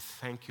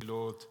thank you,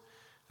 Lord,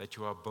 that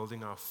you are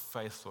building our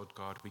faith, Lord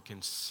God. We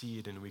can see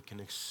it and we can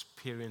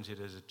experience it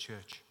as a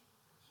church.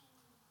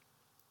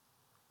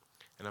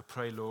 And I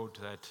pray, Lord,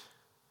 that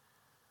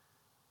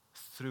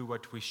through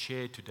what we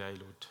share today,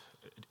 Lord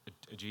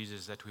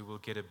Jesus, that we will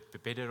get a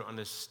better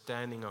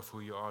understanding of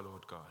who you are,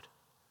 Lord God.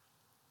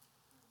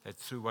 That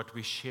through what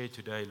we share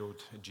today,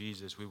 Lord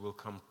Jesus, we will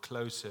come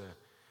closer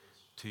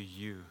to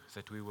you,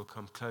 that we will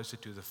come closer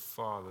to the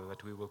Father,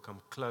 that we will come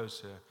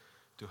closer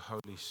to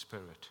Holy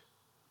Spirit.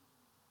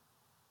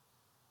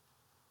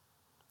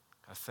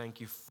 I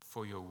thank you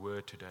for your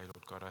word today,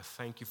 Lord God. I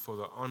thank you for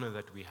the honor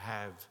that we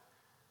have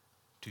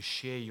to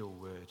share your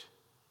word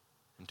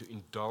and to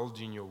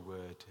indulge in your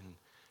word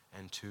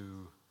and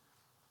to,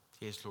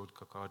 yes, Lord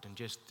God, and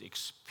just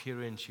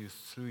experience you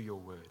through your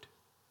word.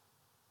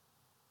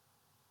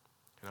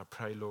 And I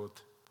pray, Lord,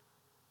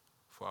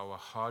 for our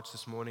hearts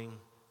this morning,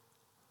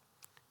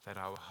 that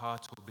our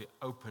hearts will be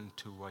open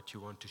to what you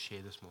want to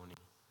share this morning.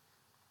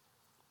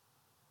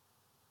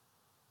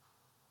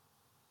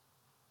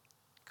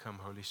 Come,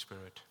 Holy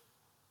Spirit.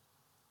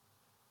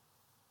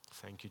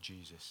 Thank you,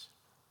 Jesus.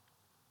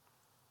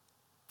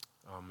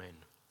 Amen.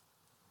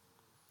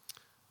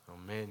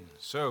 Amen.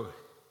 So,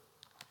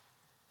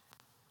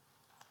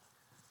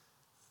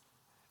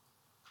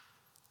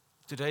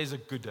 today is a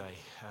good day.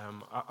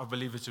 I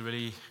believe it's a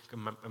really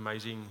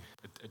amazing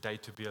day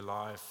to be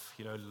alive.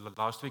 You know,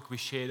 last week we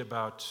shared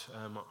about,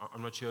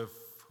 I'm not sure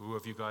who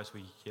of you guys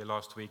were here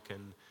last week,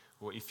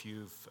 or if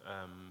you've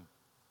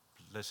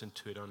listened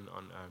to it on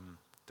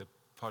the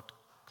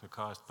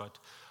podcast, but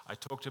I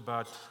talked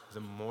about the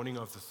morning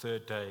of the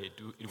third day.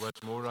 It was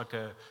more like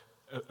a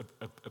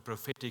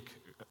prophetic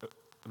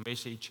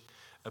message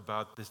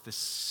about this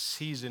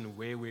season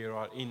where we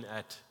are in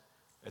at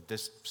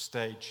this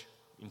stage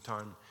in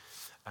time.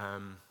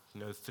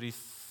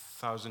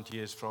 3,000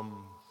 years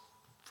from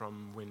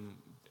when,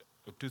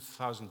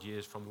 2,000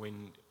 years from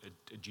when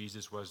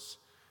Jesus was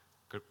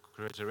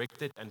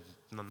resurrected, and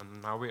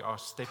now we are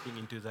stepping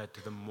into that,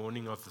 the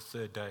morning of the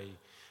third day,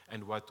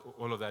 and what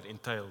all of that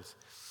entails.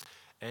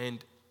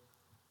 And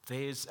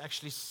there's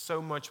actually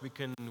so much we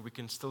can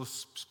still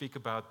speak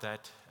about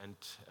that, and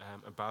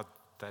about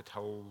that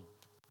whole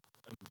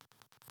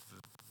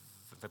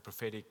the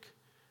prophetic,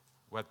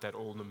 what that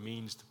all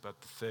means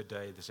about the third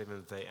day, the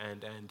seventh day,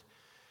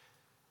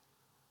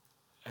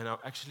 and I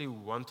actually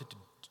wanted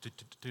to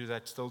do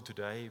that still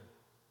today,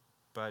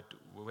 but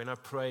when I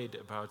prayed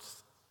about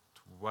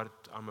what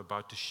I'm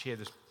about to share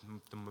this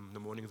the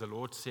morning, the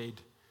Lord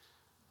said,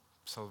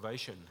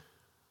 salvation.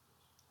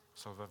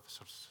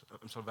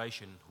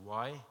 Salvation.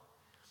 Why?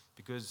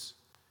 Because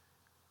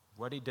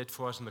what He did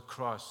for us on the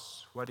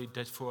cross, what He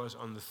did for us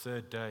on the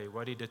third day,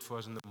 what He did for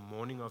us in the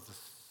morning of the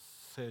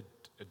third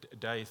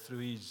day through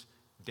His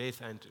death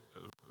and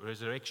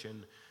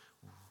resurrection,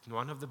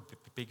 one of the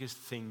biggest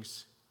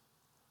things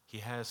He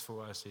has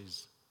for us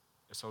is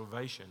a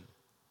salvation.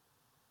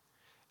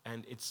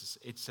 And it's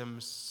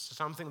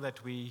something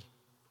that a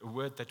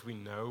word that we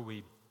know,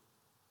 we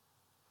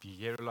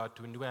hear a lot,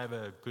 when we have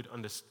a good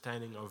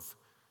understanding of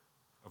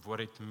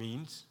what it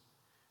means.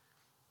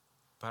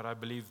 But I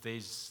believe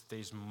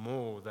there's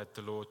more that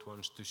the Lord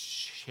wants to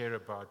share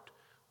about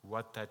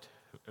what that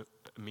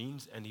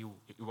means, and He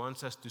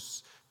wants us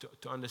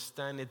to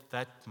understand it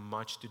that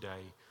much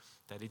today,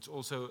 that it's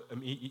also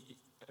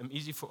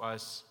easy for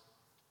us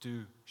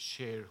to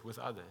share with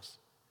others.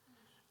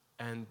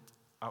 And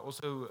I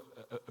also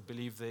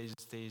believe there's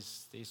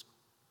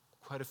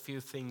quite a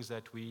few things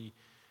that we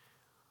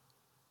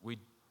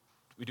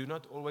do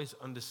not always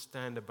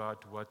understand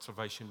about what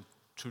salvation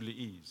truly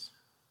is.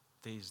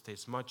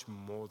 There's much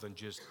more than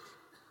just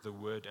the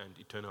word and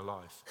eternal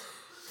life.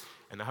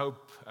 And I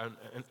hope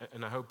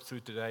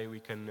through today we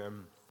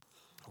can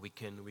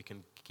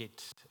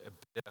get a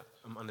better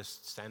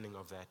understanding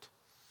of that.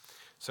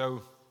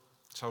 So,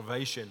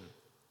 salvation.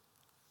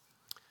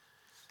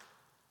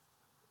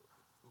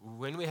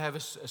 When we have a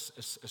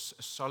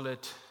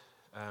solid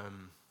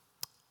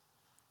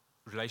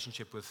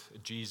relationship with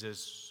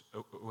Jesus,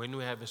 when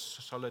we have a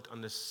solid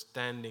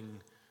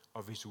understanding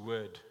of His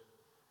word,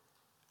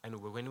 and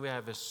when we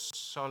have a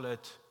solid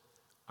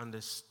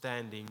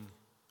understanding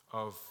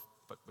of,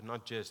 but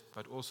not just,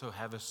 but also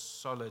have a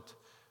solid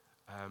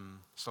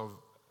salvation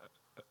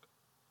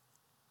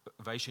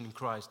in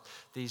Christ,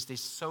 there's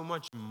so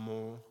much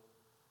more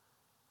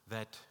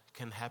that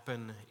can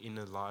happen in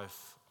the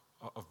life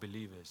of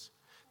believers.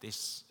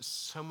 There's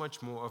so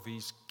much more of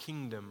His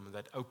kingdom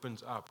that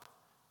opens up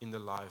in the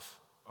life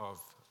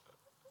of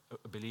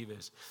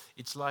believers.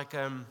 It's like,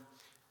 how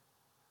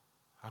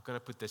can I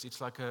put this?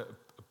 It's like a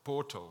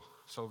portal.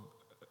 So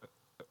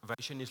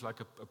salvation is like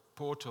a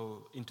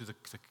portal into the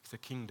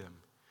kingdom.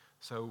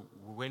 So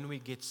when we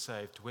get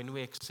saved, when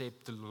we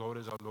accept the Lord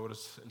as our Lord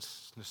and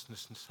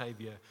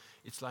Savior,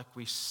 it's like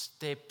we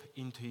step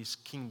into His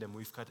kingdom.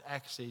 We've got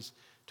access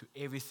to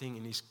everything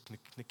in His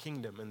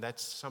kingdom, and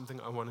that's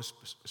something I want to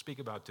speak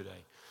about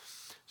today.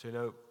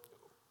 So,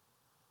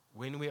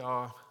 when we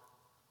are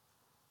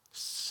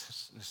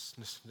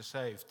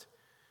saved,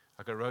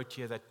 like I wrote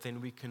here, that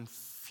then we can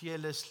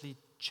fearlessly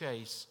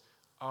chase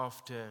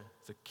after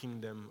the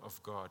kingdom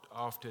of God,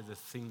 after the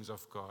things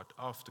of God,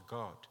 after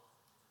God,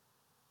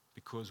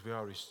 because we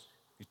are His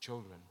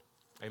children.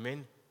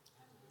 Amen?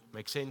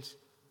 Make sense?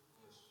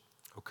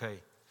 Okay.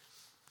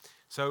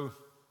 So,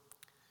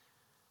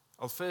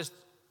 I'll first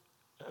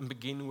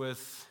begin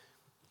with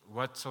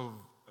what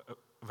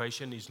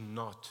salvation is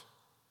not.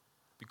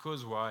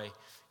 Because why?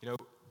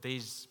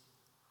 There's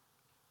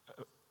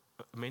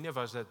many of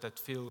us that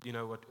feel,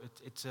 what,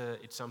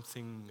 it's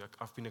something, like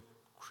I've been a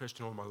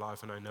Christian all my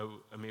life and I know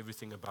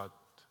everything about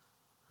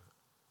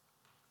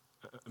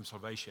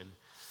salvation.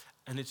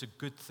 And it's a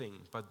good thing,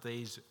 but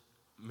there's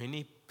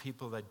many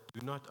people that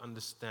do not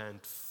understand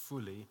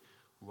fully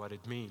what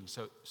it means.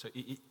 So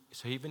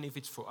even if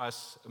it's for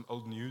us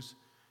old news,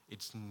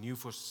 it's new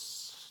for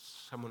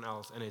someone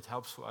else, and it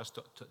helps for us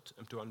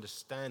to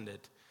understand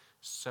it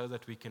so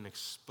that we can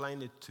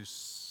explain it to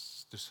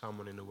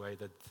someone in a way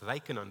that they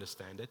can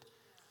understand it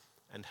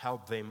and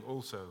help them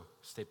also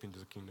step into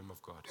the kingdom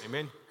of God.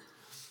 Amen?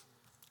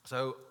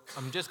 So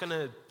I'm just going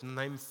to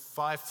name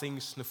 5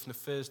 things.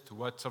 First,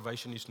 what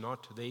salvation is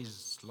not.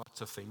 There's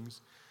lots of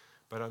things,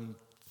 but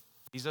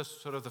these are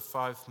sort of the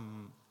 5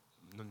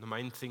 the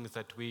main things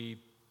that we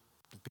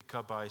pick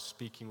up by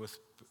speaking with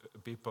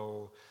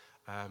people.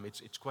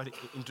 It's quite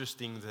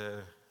interesting,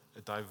 the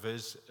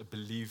diverse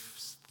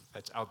beliefs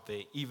that's out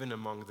there, even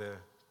among the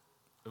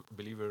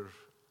believer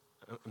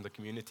in the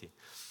community.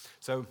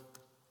 So,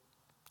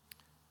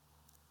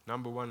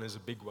 number 1 is a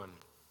big one.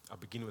 I'll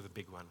begin with a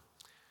big one.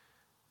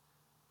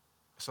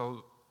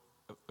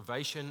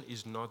 Salvation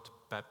is not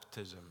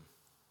baptism.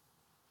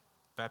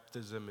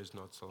 Baptism is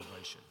not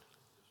salvation.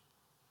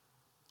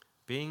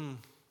 Being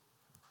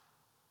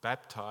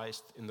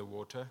baptized in the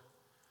water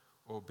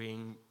or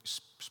being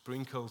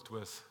sprinkled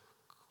with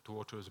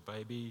water as a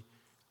baby,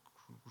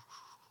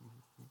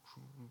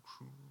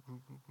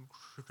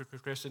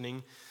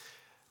 christening,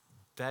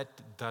 that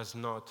does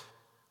not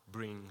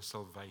bring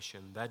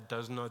salvation. That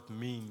does not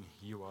mean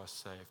you are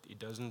saved. It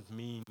doesn't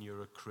mean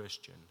you're a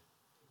Christian.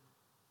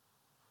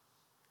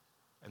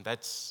 And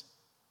that's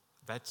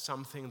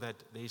something that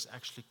there's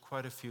actually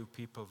quite a few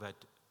people that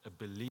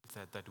believe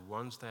that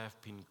once they have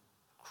been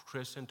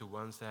christened,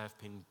 once they have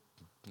been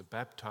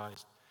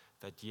baptized,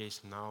 that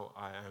yes, now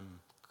I am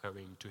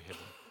going to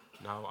heaven.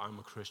 Now I'm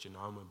a Christian,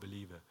 I'm a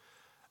believer.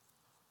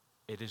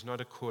 It is not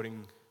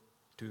according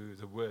to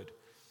the word.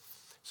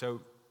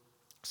 So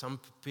some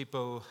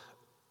people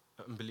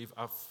believe,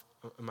 I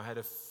had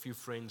a few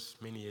friends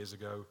many years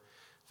ago,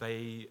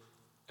 they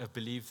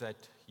believe that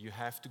you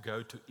have to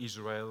go to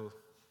Israel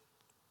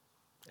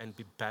and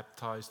be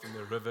baptized in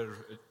the river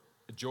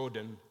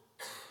Jordan,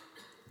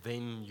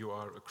 then you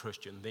are a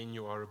Christian, then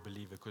you are a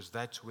believer, because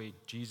that's where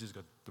Jesus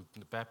got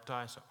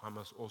baptized, so I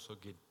must also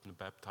get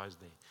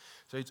baptized there.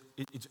 So it's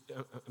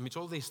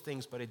all these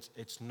things, but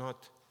it's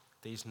not,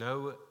 there's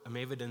no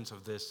evidence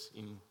of this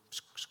in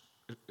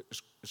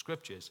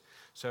scriptures.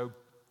 So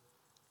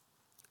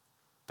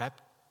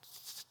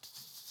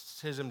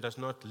baptism does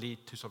not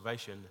lead to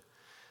salvation.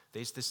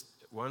 There's this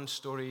one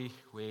story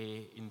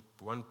where in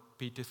 1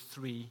 Peter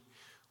 3,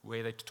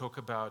 where they talk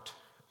about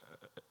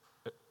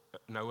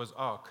Noah's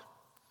Ark.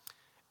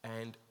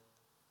 And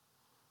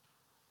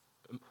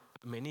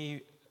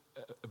many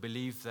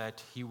believe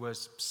that he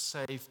was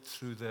saved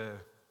through the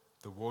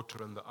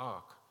water in the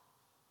ark.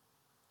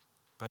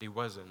 But he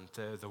wasn't.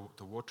 The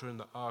water in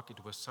the ark,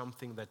 it was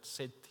something that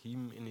set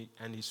him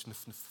and his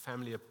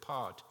family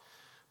apart.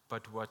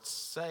 But what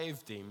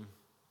saved him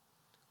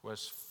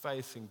was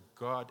faith in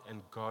God,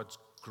 and God's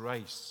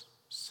grace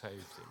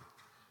saved him.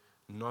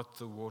 Not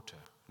the water,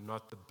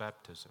 not the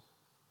baptism.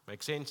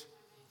 Make sense?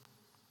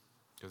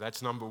 So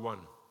that's number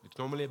 1. It's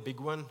normally a big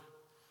one.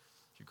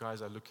 You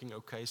guys are looking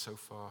okay so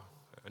far.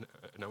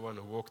 No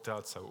one walked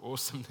out, so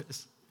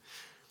awesomeness.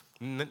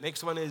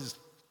 Next one is,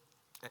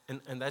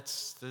 and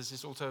this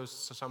is also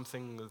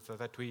something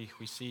that we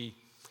see,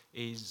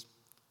 is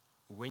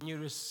when you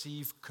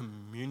receive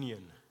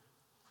communion,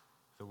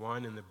 the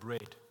wine and the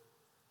bread,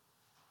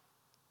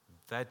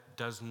 that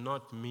does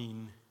not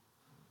mean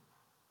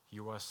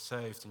you are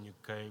saved and you're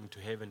going to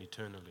heaven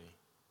eternally.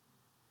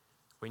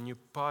 When you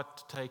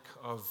partake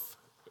of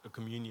a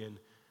communion,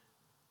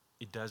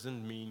 it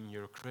doesn't mean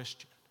you're a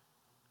Christian,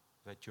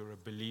 that you're a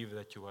believer,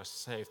 that you are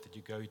saved, that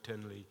you go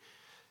eternally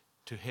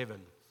to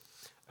heaven.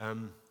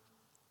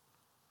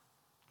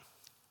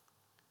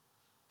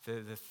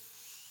 The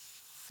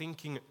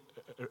thinking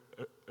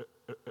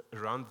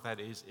around that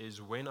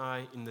is when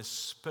I, in the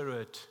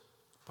Spirit,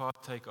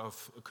 partake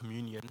of a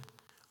communion,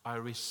 I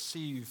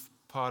receive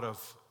part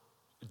of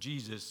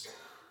Jesus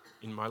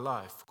in my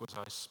life,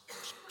 because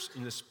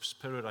in the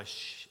Spirit I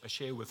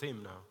share with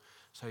Him now.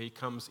 So He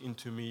comes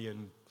into me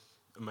and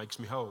makes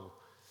me whole.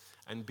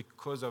 And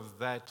because of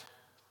that,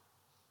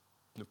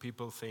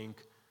 people think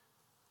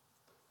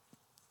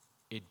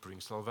it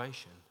brings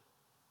salvation.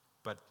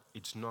 But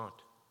it's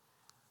not.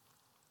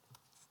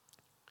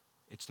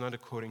 It's not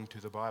according to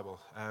the Bible.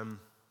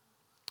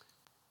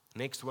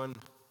 Next one,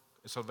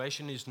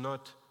 salvation is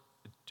not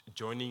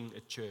joining a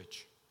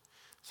church.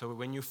 So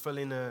when you fill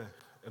in a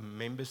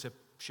membership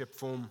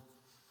form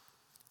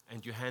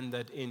and you hand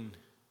that in,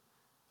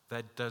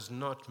 that does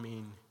not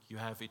mean you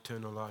have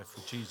eternal life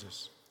with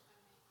Jesus.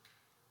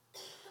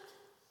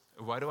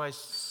 Why do I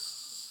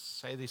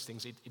say these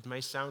things? It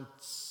may sound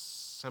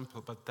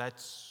simple, but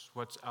that's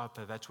what's out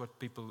there. That's what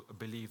people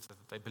believe.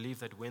 They believe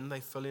that when they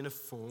fill in a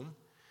form,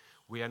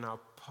 we are now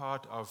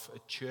part of a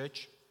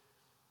church,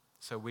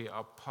 so we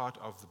are part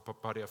of the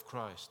body of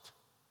Christ,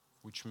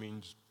 which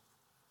means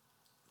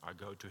I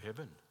go to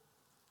heaven.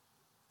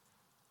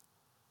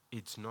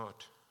 It's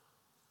not.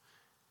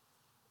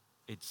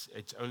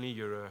 It's only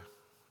you're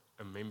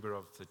a member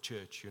of the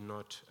church. You're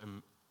not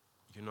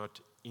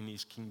in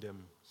his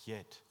kingdom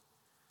yet.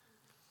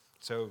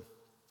 So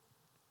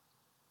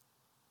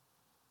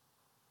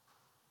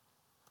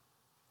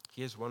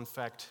here's one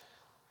fact,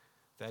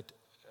 that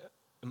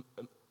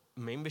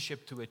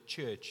membership to a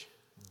church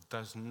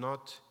does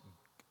not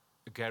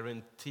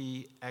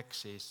guarantee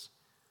access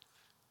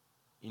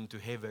into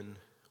heaven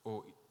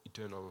or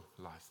eternal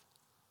life.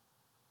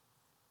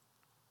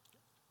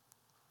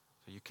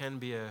 So you can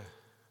be a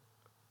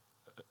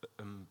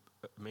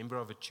member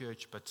of a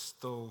church but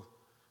still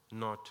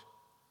not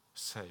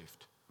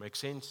saved. Make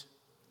sense?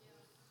 Yeah.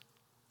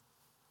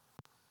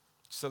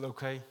 Still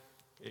okay?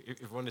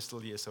 Everyone is still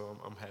here, so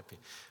I'm happy.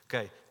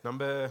 Okay,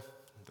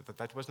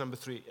 that was number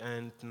 3.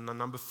 And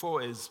number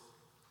 4 is,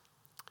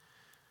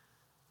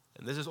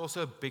 and this is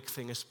also a big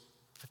thing,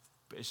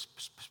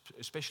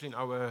 especially in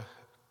our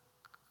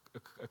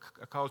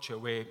culture,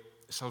 where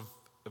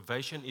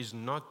salvation is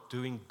not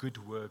doing good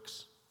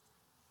works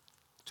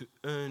to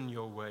earn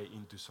your way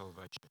into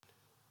salvation.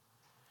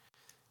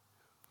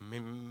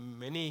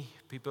 Many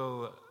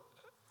people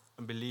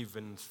believe,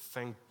 and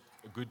thank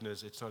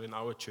goodness it's not in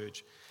our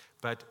church,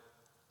 but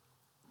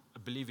I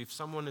believe if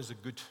someone is a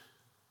good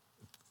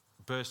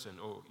person,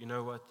 or you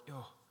know what,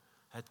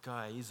 that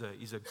guy, he's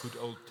a good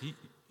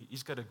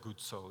he's got a good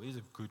soul, he's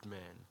a good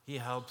man, he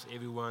helps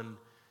everyone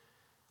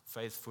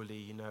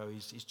faithfully,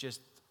 he's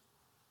just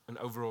an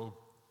overall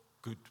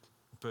good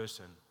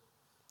person.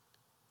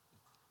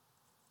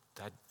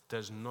 That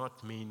does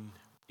not mean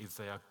if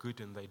they are good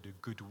and they do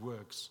good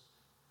works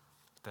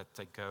that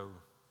they go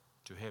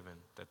to heaven,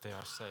 that they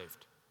are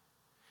saved.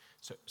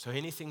 So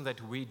anything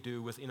that we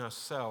do within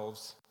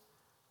ourselves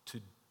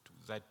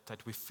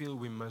that we feel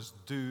we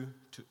must do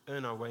to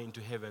earn our way into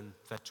heaven,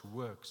 that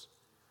works.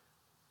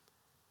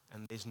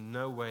 And there's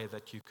no way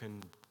that you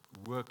can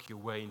work your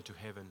way into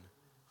heaven.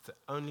 The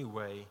only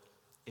way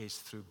is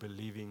through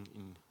believing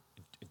in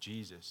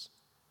Jesus.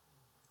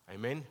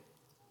 Amen?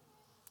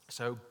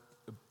 So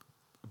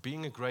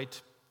being a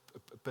great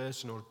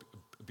person or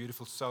a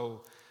beautiful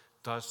soul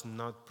does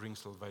not bring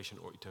salvation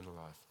or eternal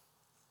life.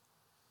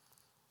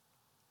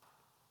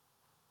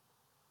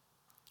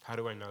 How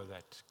do I know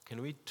that?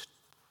 Can we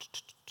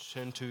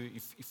turn to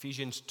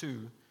Ephesians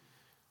 2,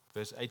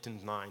 verse 8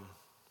 and 9?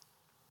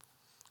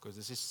 Because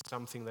this is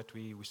something that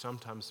we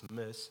sometimes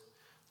miss,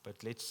 but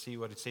let's see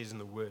what it says in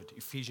the Word.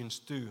 Ephesians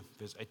 2,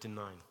 verse 8 and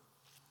 9.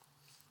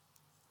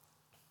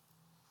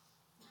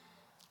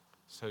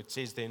 So it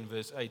says there in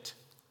verse 8,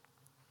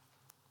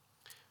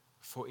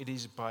 "For it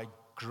is by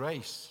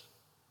grace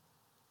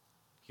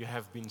you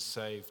have been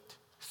saved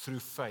through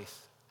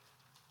faith.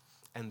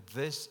 And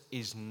this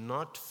is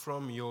not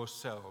from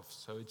yourselves."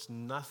 So it's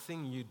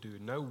nothing you do,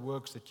 no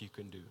works that you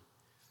can do.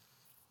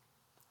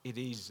 It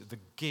is the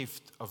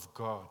gift of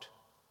God,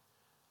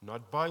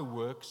 not by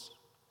works,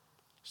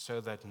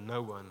 so that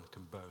no one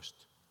can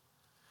boast.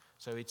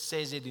 So it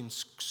says it in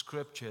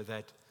Scripture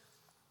that,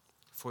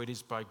 for it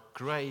is by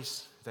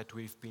grace that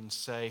we've been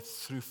saved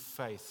through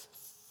faith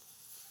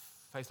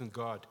in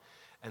God.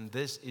 And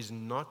this is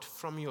not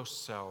from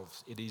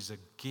yourselves, it is a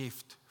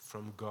gift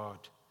from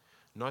God,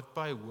 not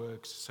by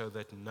works, so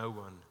that no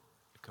one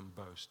can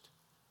boast.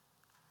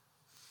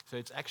 So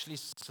it's actually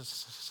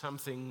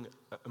something,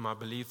 I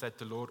believe, that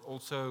the Lord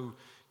also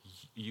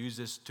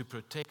uses to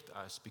protect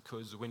us,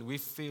 because when we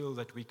feel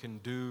that we can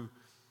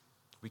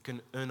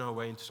earn our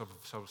way into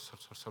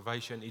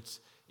salvation, it's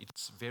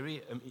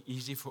very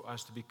easy for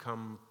us to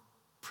become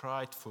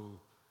prideful,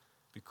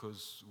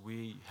 because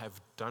we have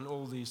done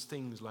all these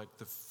things like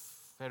the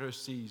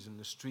Pharisees in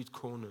the street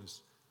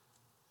corners,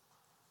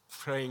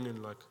 praying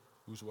and like,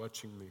 who's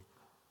watching me?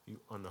 You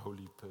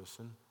unholy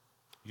person.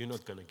 You're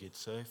not going to get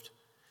saved.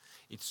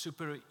 It's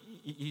super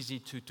easy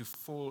to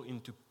fall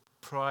into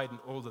pride and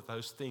all of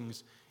those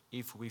things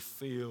if we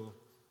feel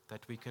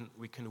that we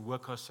can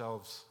work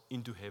ourselves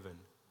into heaven.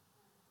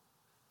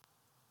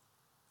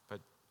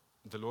 But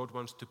the Lord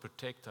wants to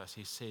protect us.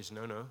 He says,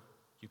 no,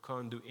 you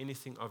can't do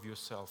anything of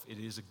yourself. It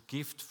is a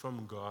gift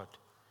from God,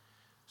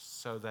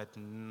 so that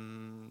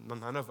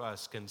none of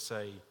us can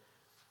say,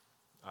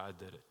 I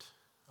did it.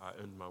 I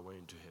earned my way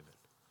into heaven.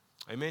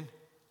 Amen?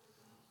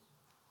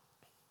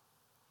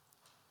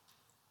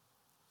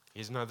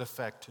 Here's another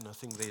fact, and I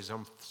think there's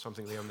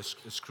something there on the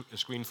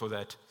screen for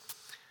that.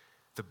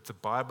 The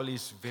Bible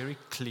is very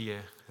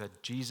clear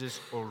that Jesus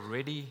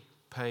already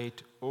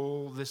paid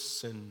all the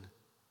sin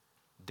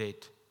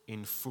debt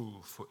in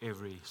full for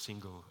every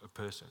single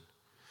person.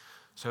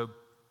 So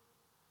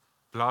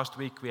last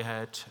week we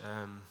had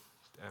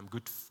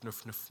Good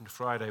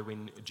Friday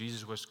when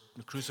Jesus was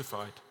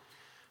crucified.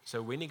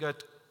 So when he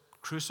got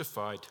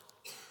crucified,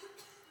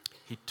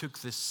 he took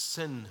the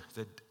sin,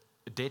 the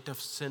debt of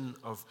sin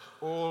of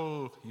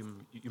all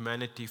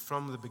humanity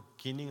from the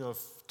beginning of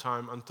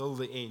time until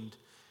the end.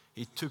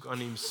 He took on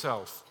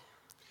himself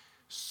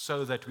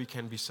so that we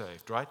can be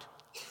saved, right?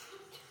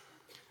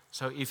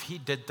 So if he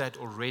did that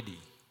already,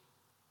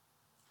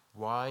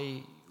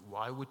 why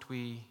would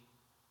we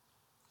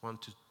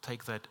want to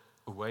take that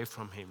away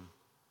from him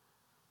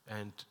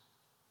and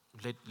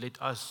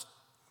let us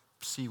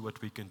see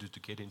what we can do to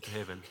get into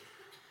heaven?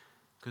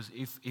 Because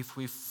if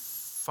we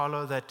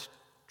follow that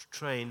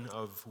train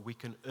of we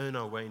can earn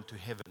our way into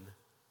heaven,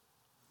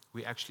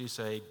 we actually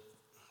say,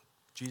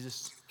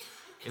 Jesus,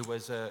 it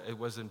was a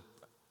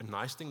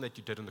nice thing that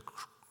you did on the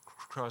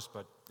cross,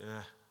 but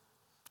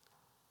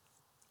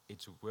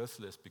it's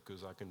worthless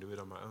because I can do it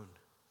on my own.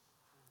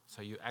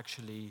 So you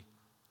actually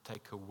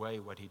take away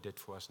what he did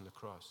for us on the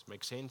cross.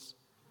 Make sense?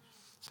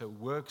 So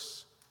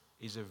works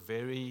is a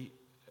very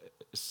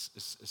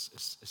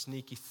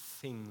sneaky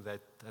thing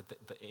that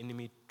the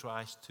enemy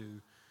tries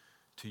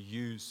to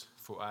use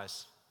for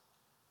us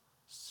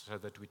so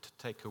that we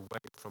take away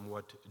from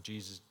what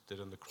Jesus did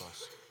on the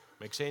cross.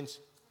 Make sense?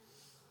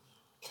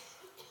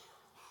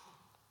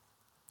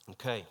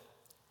 Okay.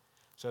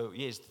 So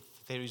yes,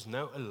 there is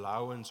no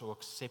allowance or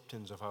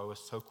acceptance of our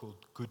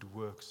so-called good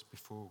works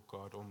before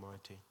God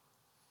Almighty.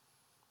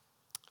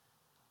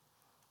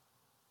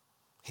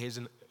 Here's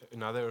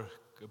another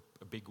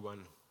big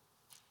one.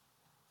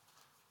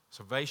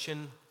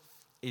 Salvation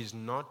is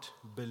not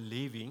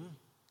believing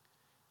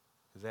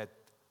that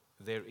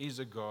there is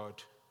a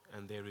God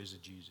and there is a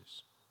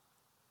Jesus.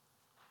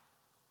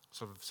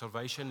 So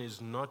salvation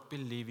is not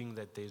believing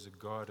that there's a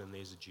God and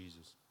there's a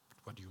Jesus.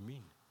 What do you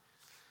mean?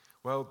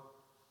 Well,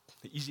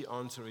 the easy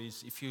answer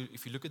is if you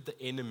look at the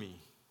enemy,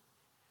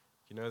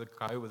 you know, the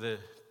guy with the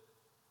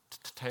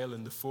tail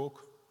and the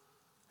fork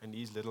and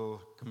these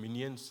little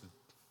minions,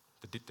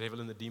 the devil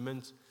and the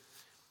demons,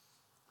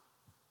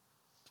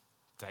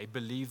 they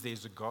believe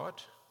there's a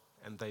God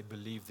and they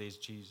believe there's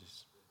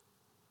Jesus.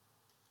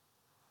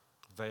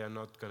 They are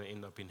not going to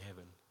end up in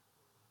heaven.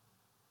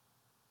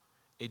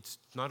 It's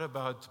not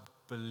about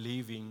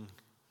believing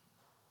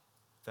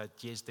that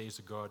yes, there's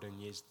a God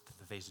and yes,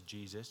 there's a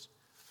Jesus.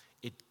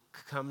 It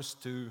comes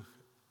to,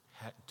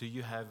 do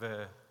you have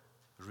a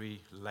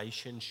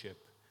relationship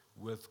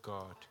with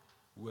God,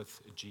 with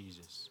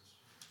Jesus?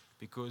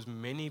 Because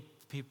many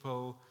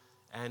people,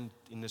 and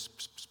in the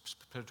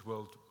spirit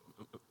world,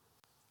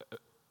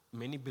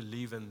 many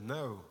believe and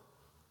know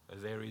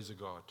there is a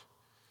God.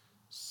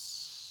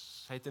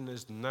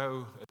 Satanists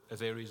know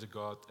there is a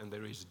God and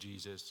there is a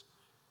Jesus,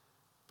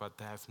 but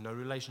they have no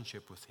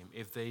relationship with him.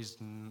 If there's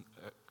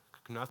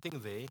nothing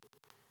there,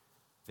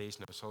 there's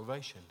no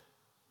salvation.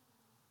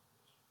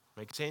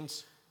 Make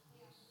sense?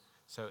 Yes.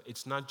 So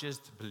it's not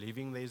just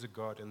believing there's a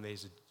God and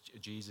there's a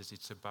Jesus.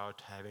 It's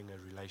about having a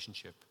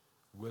relationship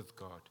with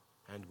God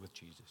and with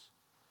Jesus.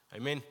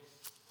 Amen?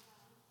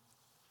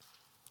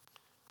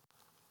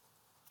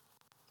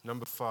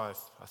 Number 5.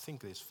 I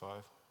think there's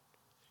 5.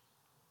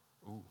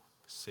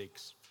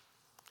 6.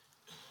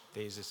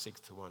 There's a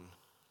 6th one.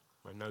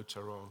 My notes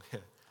are wrong.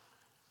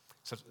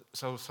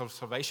 So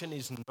salvation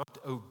is not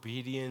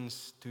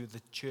obedience to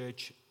the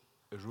church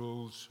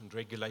rules and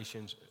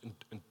regulations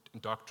and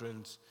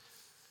doctrines,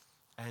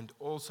 and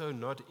also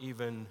not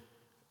even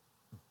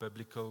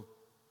biblical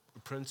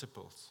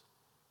principles.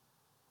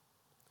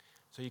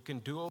 So you can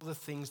do all the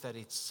things that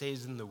it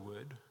says in the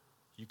Word.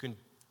 You can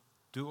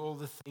do all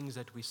the things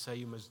that we say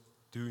you must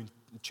do in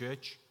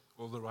church,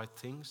 all the right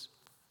things.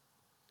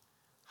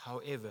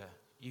 However,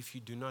 if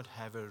you do not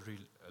have a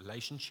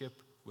relationship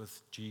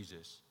with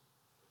Jesus,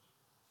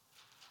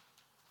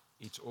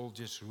 it's all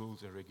just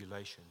rules and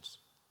regulations.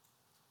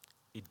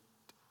 It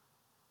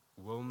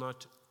will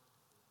not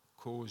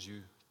cause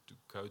you to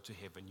go to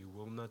heaven. You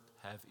will not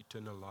have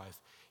eternal life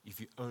if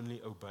you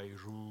only obey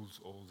rules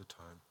all the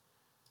time.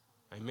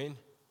 Amen?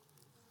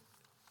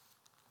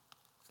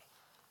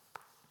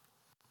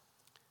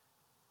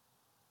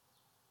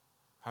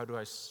 Why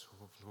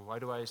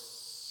do I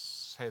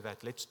say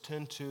that? Let's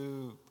turn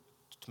to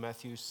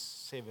Matthew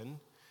 7,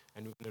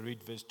 and we're going to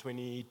read verse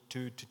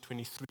 22 to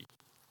 23.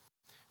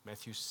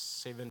 Matthew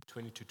 7,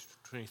 22 to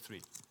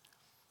 23.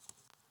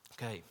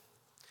 Okay.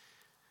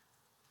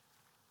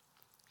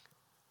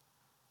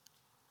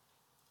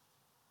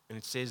 And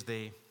it says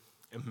there,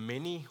 "And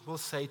many will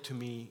say to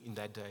me in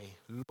that day,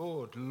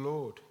 Lord,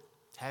 Lord,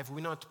 have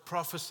we not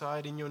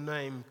prophesied in your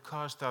name,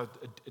 cast out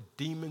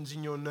demons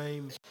in your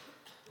name,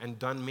 and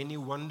done many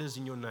wonders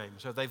in your name?"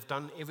 So they've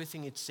done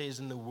everything it says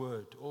in the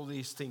Word, all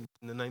these things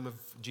in the name of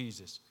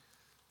Jesus.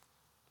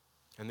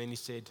 And then he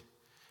said,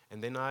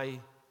 and then I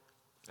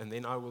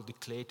will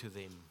declare to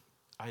them,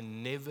 I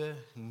never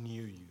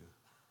knew you.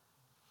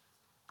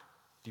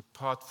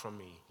 Depart from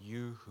me,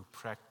 you who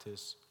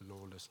practice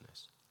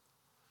lawlessness.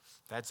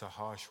 That's a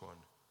harsh one.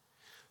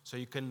 So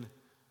you can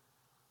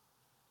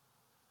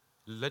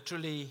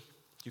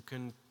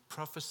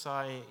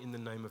prophesy in the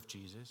name of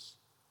Jesus.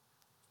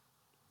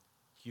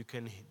 You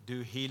can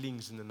do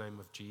healings in the name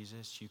of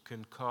Jesus. You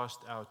can cast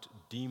out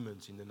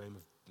demons in the name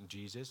of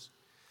Jesus.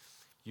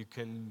 You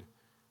can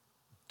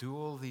do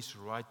all these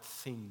right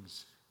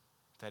things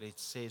that it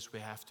says we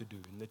have to do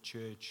in the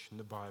church, in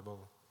the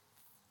Bible.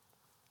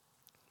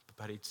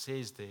 But it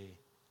says there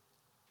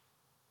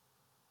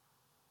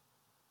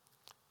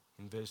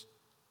in verse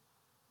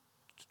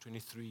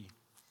 23,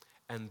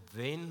 and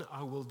then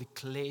I will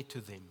declare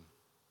to them,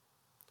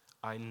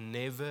 I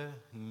never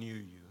knew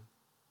you.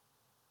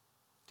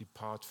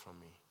 Depart from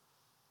me.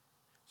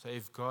 So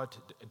if God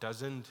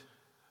doesn't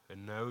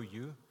know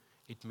you,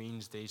 it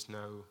means there's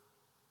no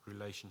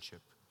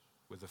relationship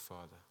with the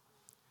Father.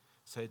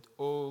 So it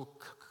all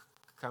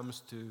comes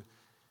to,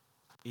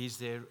 is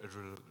there a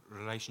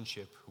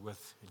relationship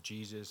with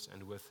Jesus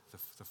and with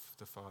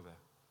the Father?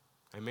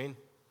 Amen?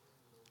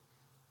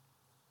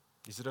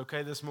 Is it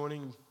okay this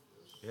morning?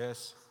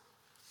 Yes.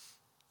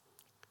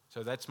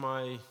 So that's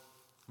my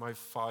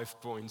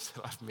 5 points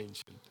that I've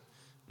mentioned.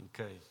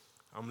 Okay.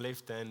 I'm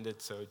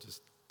left-handed, so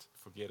just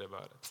forget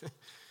about it.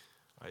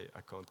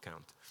 I can't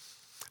count.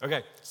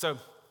 Okay, so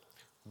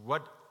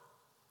what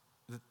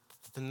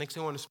the next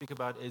thing I want to speak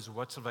about is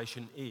what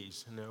salvation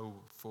is.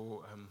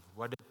 For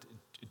what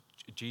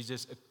did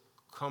Jesus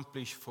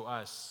accomplish for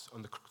us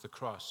on the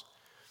cross.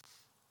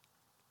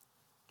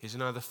 Here's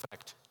another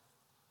fact.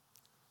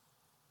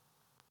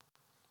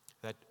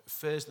 That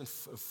first and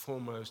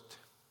foremost,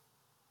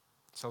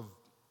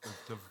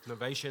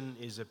 salvation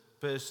is a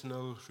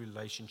personal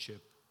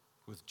relationship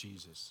with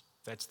Jesus.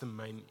 That's the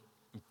main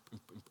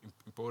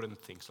important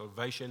thing.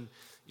 Salvation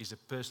is a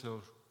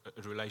personal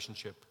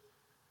relationship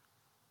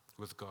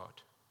with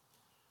God.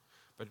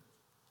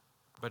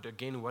 But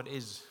again, what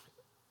is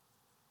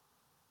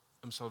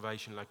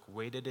salvation? Like,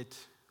 where did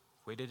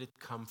it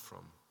come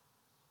from?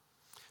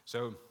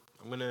 So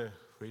I'm going to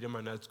read in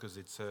my notes because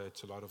it's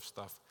a lot of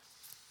stuff.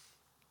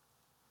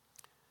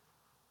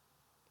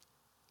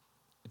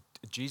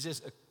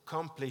 Jesus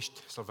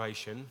accomplished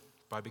salvation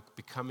by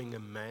becoming a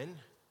man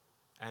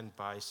and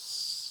by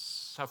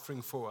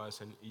suffering for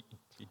us, and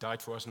he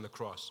died for us on the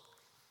cross.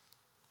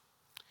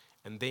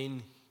 And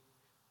then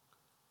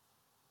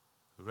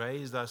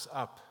raised us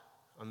up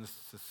on the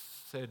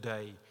third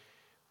day,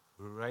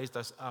 raised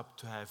us up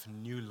to have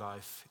new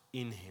life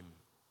in him.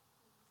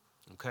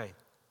 Okay.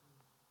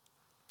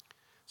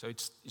 So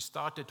it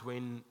started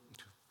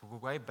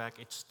way back,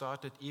 it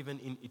started even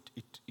in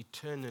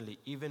eternally,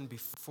 even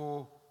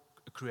before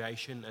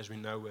creation as we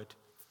know it.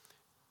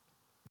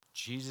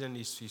 Jesus and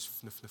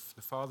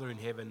the Father in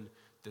heaven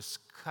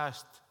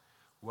discussed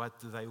what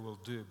they will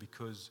do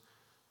because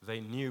they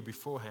knew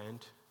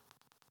beforehand.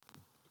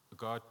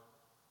 God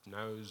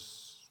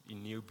knows, he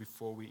knew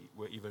before we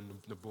were even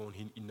born.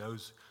 He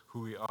knows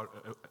who we are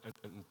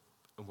and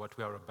what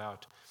we are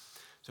about.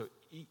 So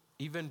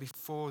even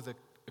before the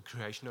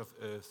creation of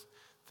earth,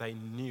 they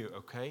knew,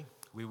 okay,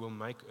 we will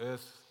make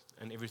earth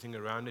and everything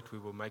around it, we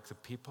will make the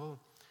people,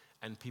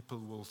 and people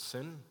will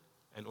sin,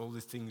 and all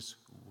these things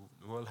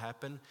will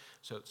happen.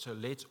 So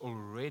let's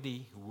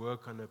already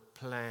work on a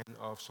plan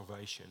of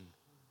salvation,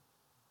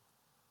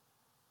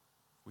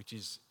 which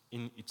is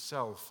in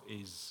itself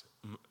is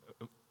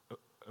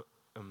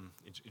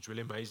it's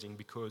really amazing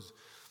because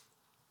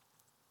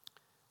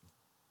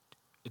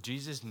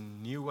Jesus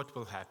knew what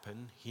will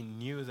happen. He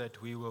knew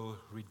that we will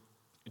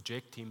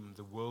reject him.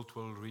 The world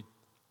will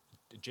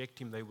reject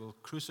him. They will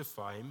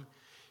crucify him.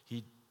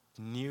 He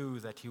knew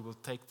that he will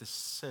take the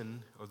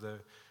sin or the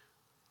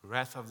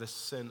wrath of the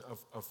sin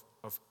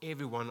of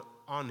everyone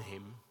on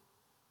him,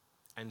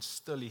 and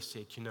still he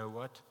said, you know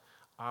what,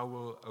 I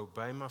will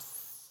obey my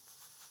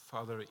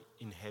Father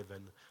in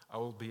heaven. I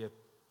will be a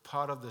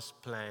part of this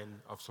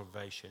plan of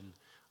salvation.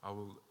 I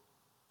will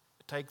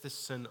take the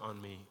sin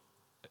on me,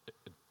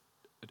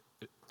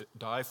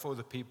 die for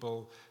the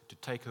people to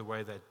take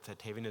away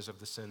that heaviness of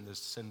the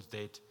sin's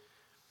debt,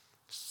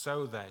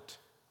 so that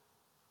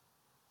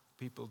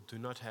people do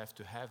not have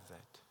to have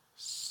that,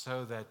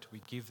 so that we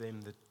give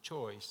them the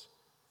choice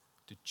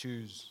to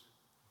choose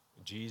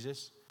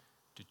Jesus,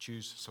 to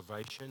choose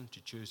salvation,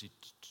 to choose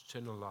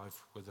eternal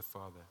life with the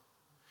Father.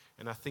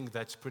 And I think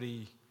that's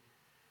pretty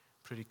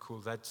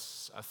cool.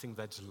 I think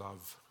that's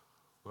love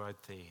right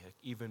there. Like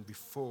even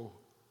before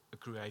the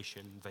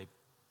creation, they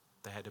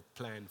had a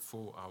plan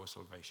for our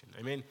salvation.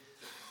 Amen.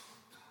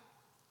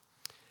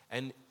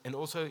 And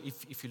also,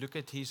 if you look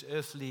at his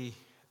earthly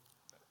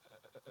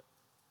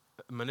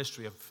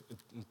ministry of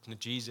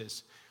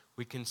Jesus,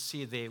 we can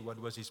see there what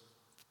was his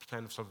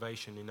plan of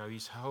salvation.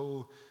 His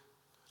whole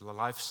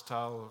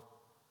lifestyle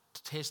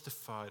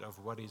testified of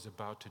what he's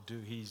about to do.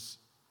 His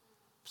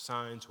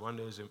signs,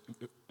 wonders,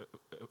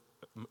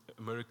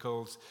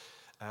 miracles,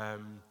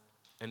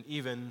 and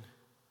even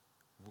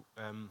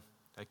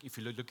like if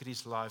you look at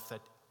his life,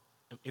 that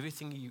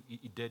everything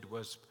he did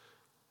was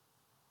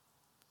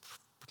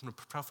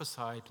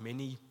prophesied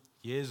many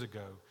years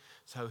ago.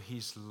 So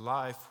his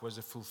life was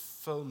a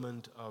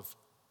fulfillment of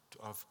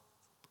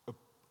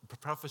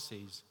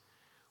prophecies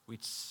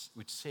which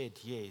said,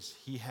 yes,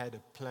 he had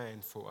a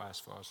plan for us,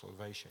 for our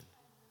salvation.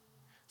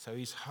 So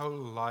his whole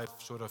life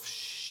sort of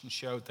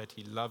showed that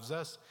he loves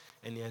us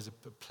and he has a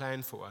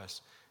plan for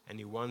us and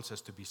he wants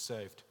us to be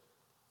saved.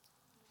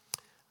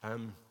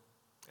 And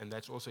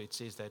that's also, it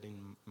says that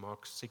in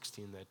Mark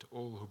 16, that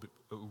all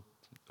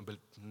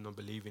who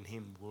believe in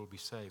him will be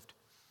saved.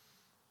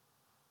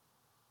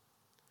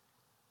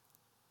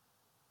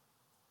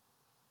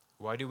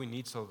 Why do we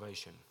need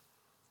salvation?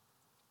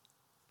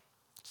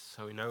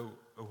 So we know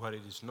what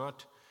it is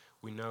not,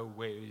 we know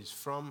where it is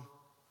from,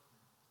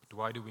 but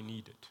why do we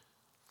need it?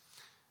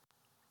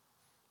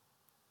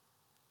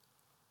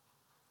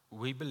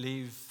 We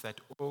believe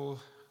that all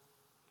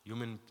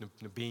human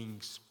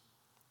beings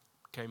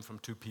came from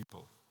two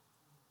people,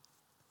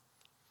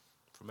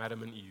 from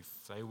Adam and Eve.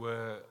 They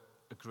were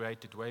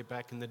created way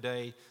back in the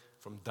day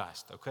from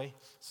dust, okay?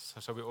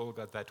 So we all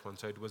got that one.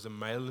 So it was a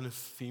male and a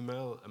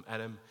female,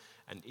 Adam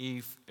and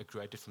Eve,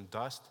 created from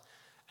dust,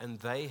 and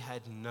they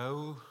had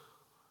no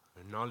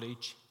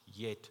knowledge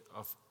yet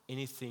of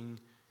anything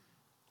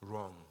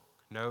wrong,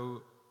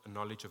 no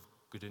knowledge of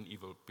good and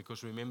evil.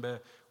 Because remember,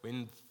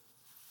 when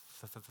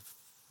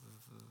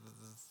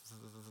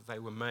they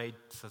were made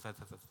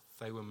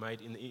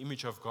in the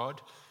image of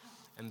God,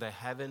 and they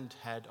haven't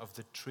had of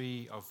the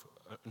tree of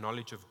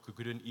knowledge of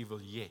good and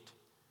evil yet.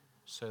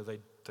 So they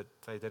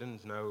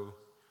didn't know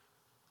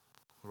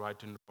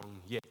right and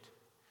wrong yet.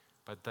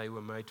 But they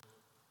were made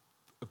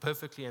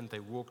perfectly, and they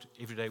walked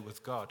every day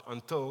with God,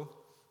 until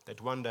that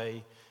one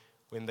day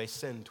when they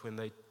sinned, when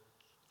they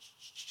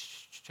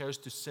chose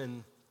to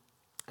sin,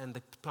 and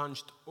they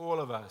plunged all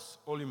of us,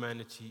 all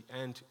humanity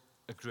and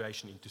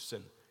creation, into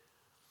sin.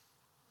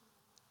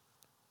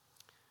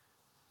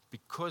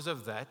 Because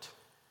of that,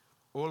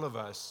 all of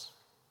us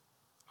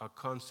are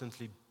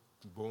constantly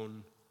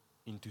born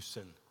into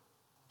sin.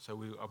 So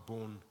we are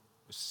born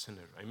a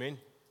sinner. Amen?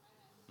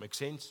 Make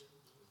sense?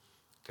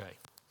 Okay.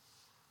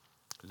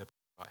 Let's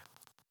try.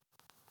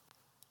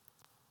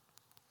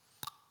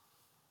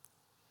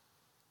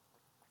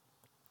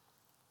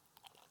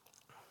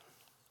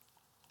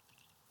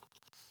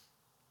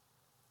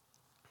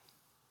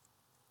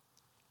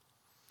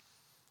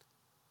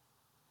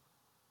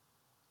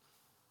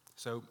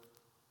 So,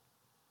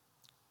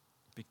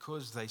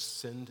 because they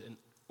sinned and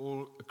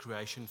all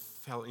creation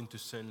fell into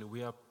sin,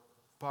 we are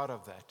part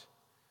of that.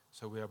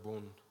 So we are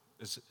born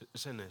as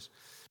sinners.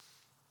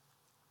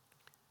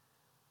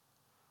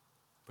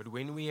 But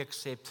when we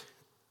accept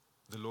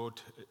the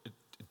Lord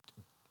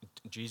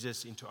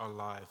Jesus into our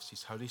lives,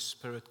 His Holy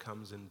Spirit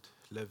comes and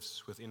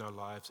lives within our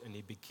lives, and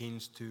He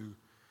begins to,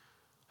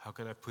 how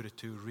can I put it,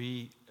 to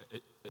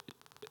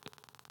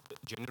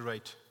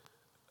regenerate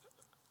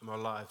our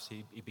lives.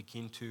 He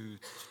begins to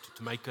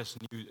make us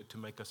new, to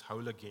make us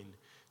whole again,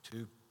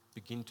 to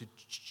begin to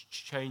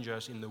change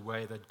us in the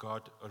way that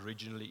God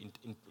originally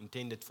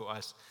intended for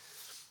us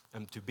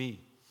to be.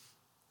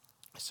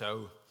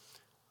 So,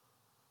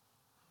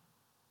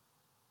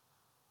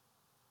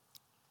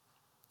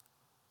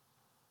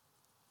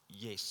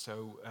 yes,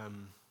 so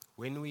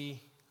when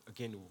we,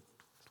 again,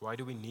 why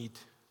do we need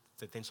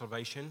then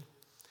salvation?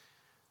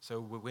 So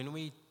when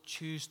we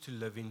choose to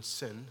live in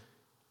sin,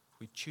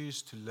 we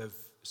choose to live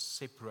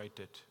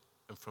separated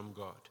from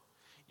God.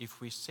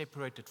 If we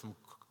separate it from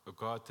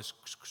God, the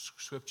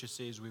scripture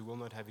says we will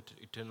not have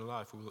eternal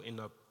life. We will end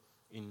up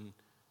in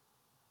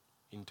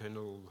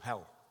eternal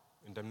hell,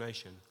 in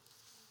damnation.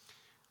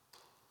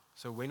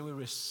 So when we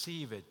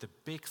receive it, the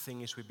big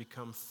thing is we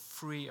become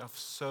free of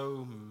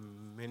so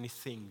many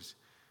things.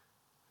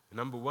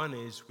 Number one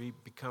is we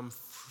become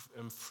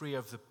free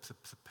of the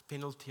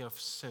penalty of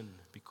sin,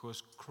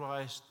 because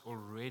Christ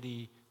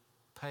already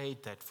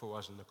paid that for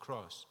us on the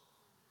cross.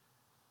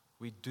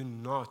 We do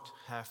not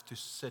have to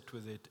sit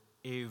with it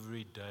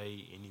every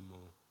day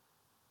anymore.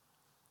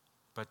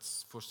 But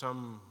for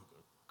some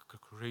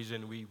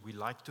reason, we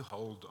like to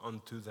hold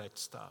on to that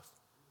stuff.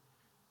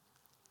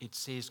 It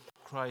says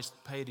Christ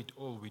paid it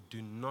all. We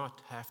do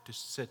not have to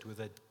sit with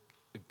that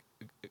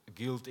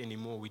guilt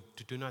anymore. We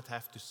do not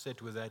have to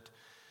sit with that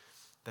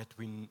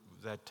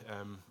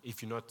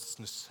if you're not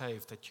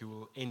saved, that you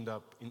will end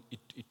up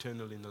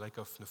eternal in the lake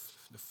of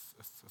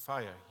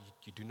fire.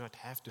 You do not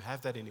have to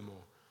have that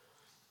anymore.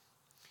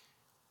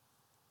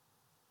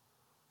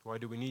 Why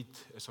do we need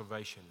a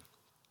salvation?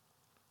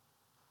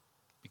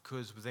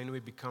 Because then we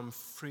become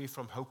free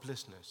from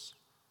hopelessness.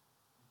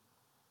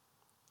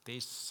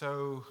 There's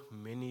so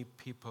many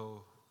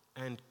people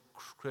and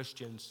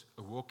Christians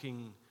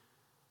walking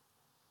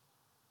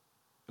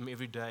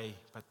every day,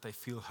 but they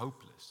feel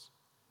hopeless.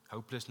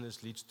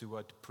 Hopelessness leads to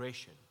what?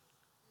 Depression,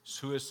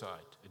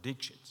 suicide,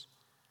 addictions.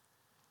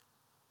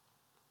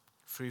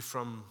 Free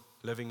from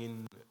living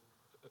in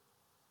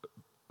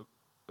the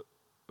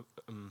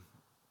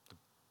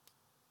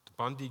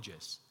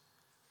bondages.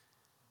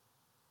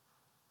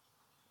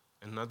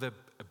 Another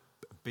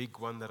big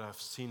one that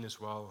I've seen as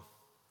well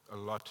a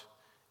lot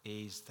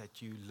is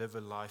that you live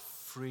a life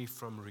free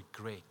from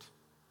regret.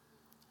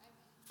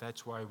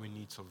 that's why we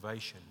need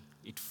salvation.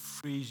 It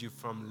frees you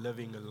from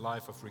living a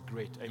life of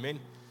regret. Amen?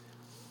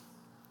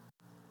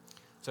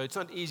 So it's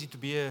not easy to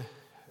be a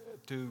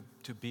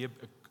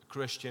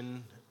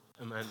Christian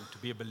and to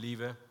be a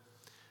believer.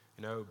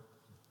 You know,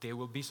 there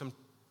will be some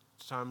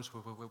times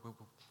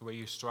where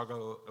you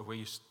struggle, where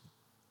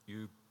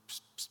you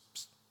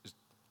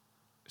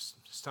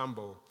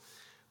stumble,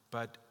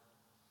 but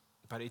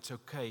it's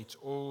okay. It's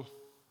all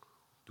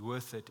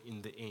worth it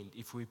in the end.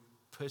 If we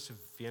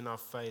persevere in our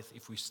faith,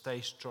 if we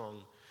stay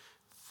strong,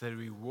 the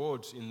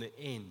rewards in the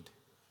end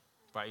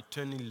by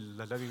eternally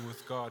living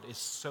with God is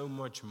so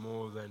much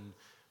more than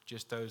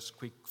just those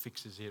quick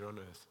fixes here on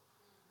earth.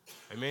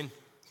 Amen?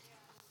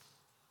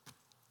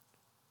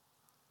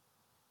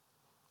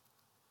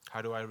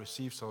 How do I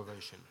receive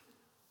salvation?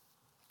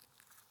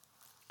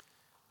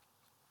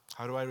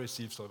 How do I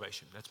receive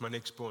salvation? That's my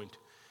next point.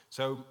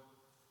 So,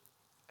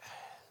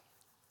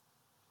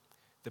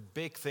 the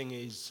big thing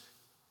is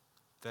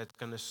that's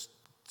going to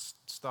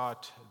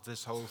start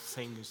this whole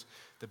thing is,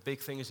 the big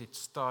thing is it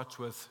starts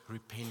with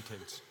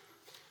repentance.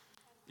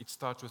 It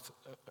starts with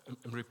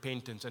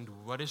repentance. And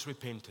what is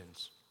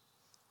repentance?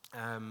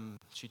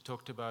 She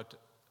talked about,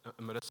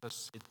 Marissa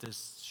said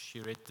this, she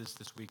read this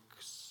week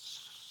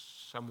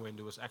somewhere, and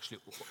it was actually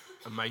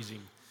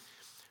amazing.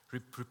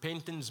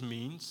 Repentance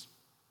means,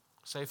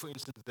 say for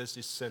instance, this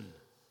is sin.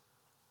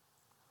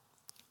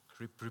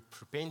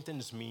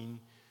 Repentance means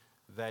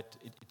that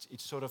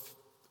it's sort of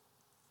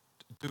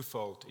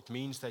twofold. It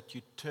means that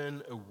you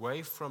turn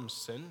away from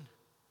sin,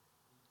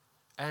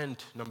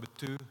 and number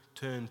two,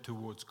 turn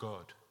towards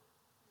God.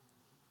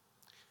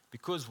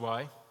 Because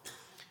why?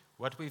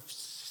 What we've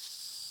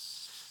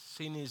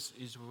seen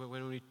is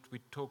when we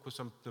talk with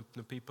some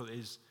people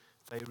is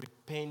they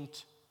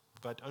repent,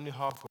 but only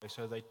halfway.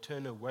 So they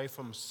turn away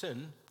from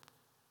sin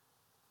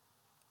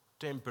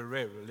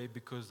temporarily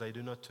because they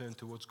do not turn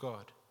towards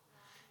God.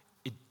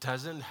 It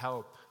doesn't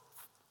help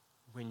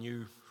when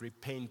you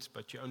repent,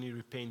 but you only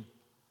repent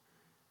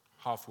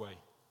halfway.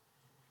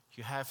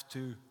 You have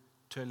to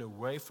turn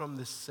away from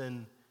the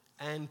sin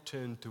and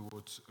turn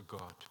towards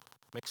God.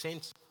 Make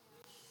sense?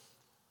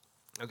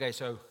 Okay,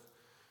 so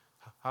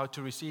how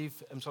to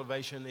receive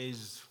salvation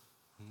is,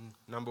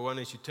 number one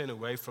is you turn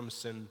away from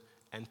sin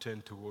and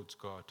turn towards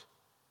God.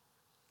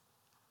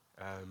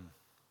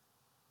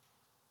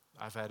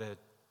 I've had a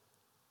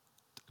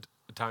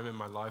time in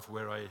my life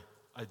where I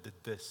did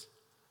this.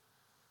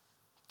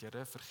 Here,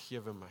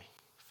 vergewe my.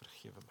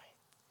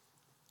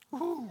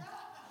 Woo!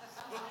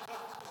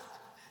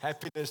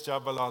 Happiness,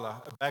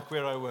 Jabalala. Back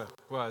where I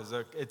was.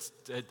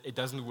 It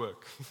doesn't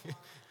work.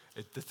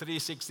 The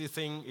 360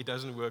 thing, it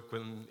doesn't work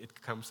when it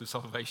comes to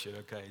salvation.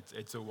 Okay,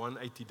 it's a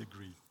 180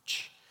 degree.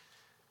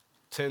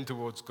 Turn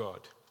towards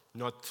God,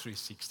 not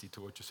 360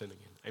 towards your sin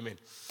again. Amen.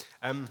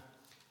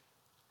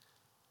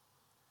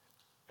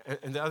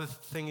 And the other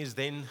thing is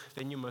then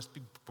you must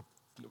be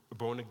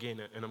born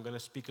again. And I'm going to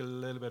speak a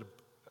little bit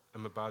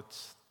about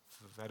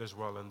that as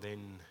well, and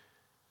then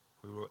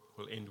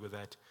we'll end with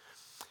that.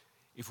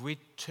 If we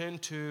turn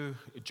to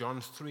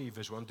John 3,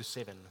 verse 1 to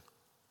 7.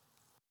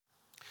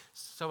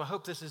 So I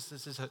hope this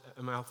is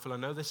a mouthful. I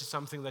know this is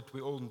something that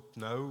we all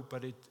know,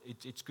 but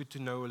it's good to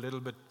know a little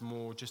bit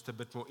more, just a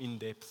bit more in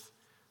depth,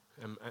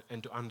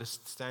 and to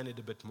understand it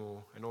a bit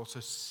more, and also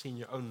see in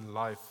your own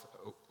life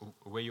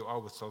where you are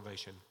with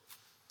salvation.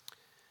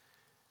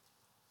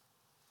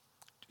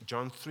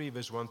 John 3,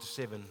 verse 1 to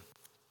 7.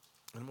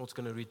 I'm also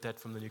going to read that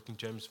from the New King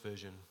James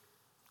Version.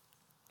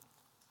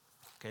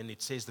 Okay, and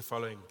it says the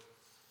following.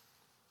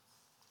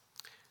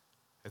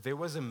 There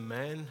was a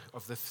man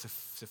of the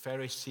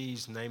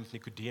Pharisees named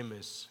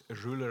Nicodemus, a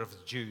ruler of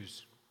the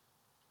Jews.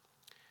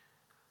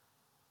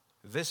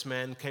 This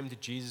man came to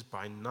Jesus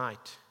by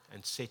night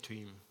and said to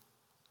him,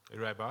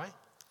 Rabbi,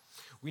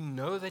 we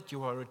know that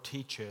you are a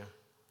teacher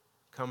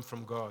come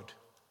from God,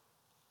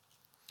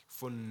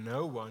 for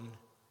no one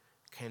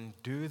can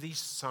do these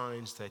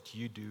signs that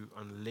you do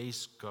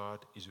unless God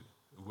is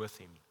with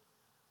him.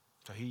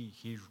 So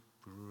he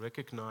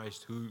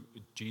recognized who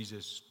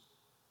Jesus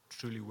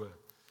truly were.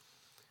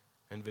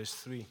 And verse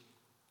 3,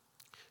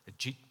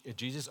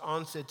 Jesus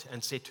answered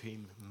and said to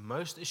him,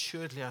 most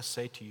assuredly I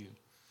say to you,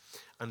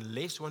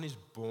 unless one is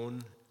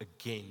born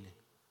again,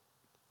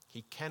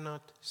 he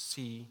cannot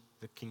see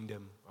the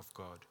kingdom of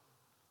God.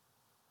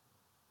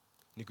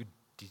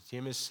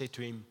 Nicodemus said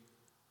to him,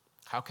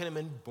 how can a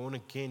man be born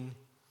again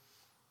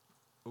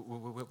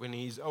when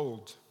he is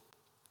old?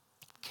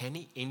 Can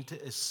he enter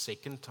a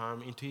second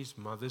time into his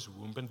mother's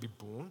womb and be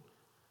born?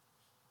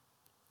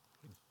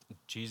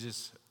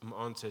 Jesus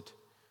answered,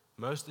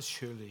 most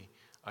assuredly,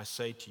 I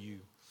say to you,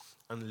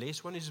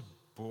 unless one is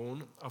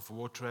born of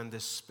water and the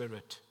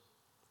Spirit,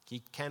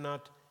 he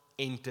cannot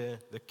enter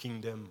the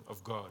kingdom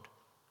of God.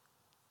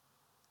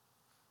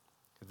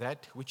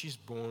 That which is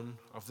born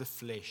of the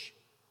flesh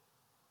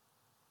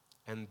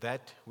and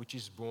that which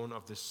is born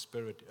of the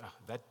Spirit,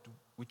 that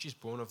which is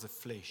born of the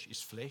flesh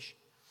is flesh,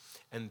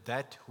 and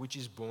that which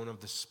is born of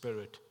the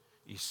Spirit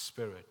is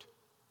spirit.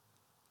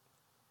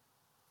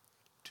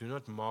 Do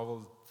not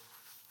marvel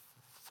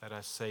that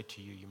I say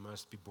to you, you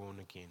must be born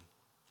again.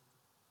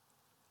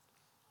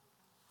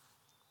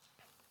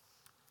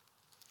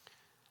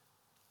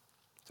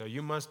 So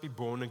you must be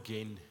born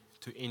again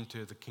to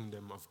enter the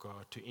kingdom of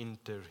God, to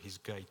enter his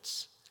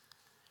gates.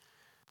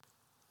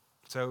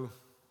 So,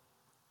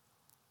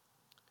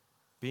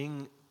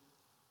 being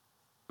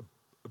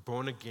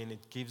born again,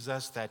 it gives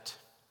us that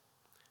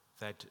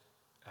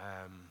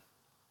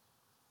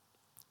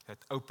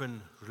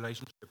open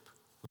relationship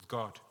with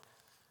God.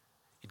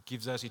 It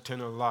gives us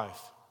eternal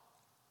life.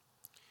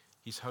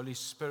 His Holy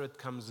Spirit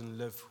comes and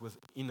lives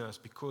within us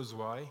because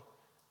why?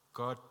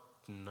 God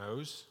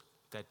knows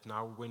that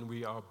now when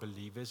we are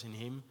believers in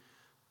him,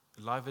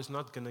 life is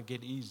not going to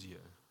get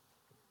easier.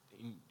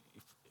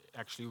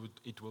 Actually,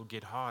 it will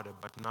get harder.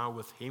 But now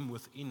with him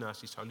within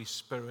us, his Holy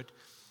Spirit,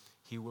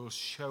 he will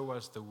show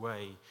us the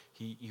way.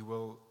 He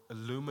will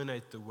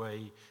illuminate the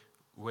way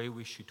where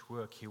we should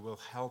work. He will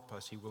help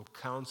us. He will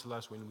counsel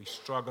us when we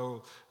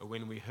struggle or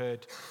when we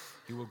hurt.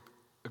 He will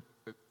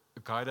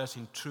guide us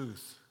in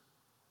truth.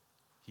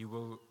 He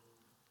will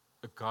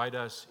guide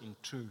us in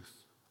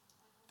truth.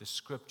 The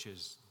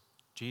scriptures.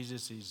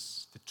 Jesus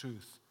is the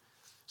truth.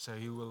 So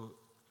he will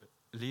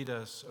lead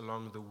us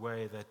along the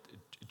way that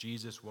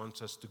Jesus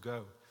wants us to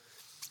go.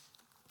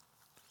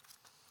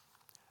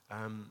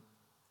 And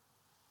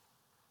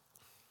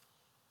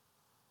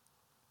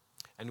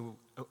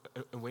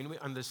when we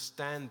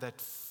understand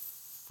that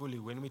fully,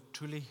 when we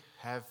truly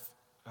have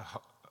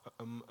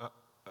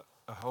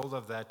a hold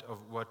of that, of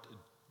what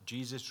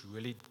Jesus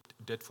really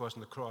did for us on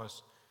the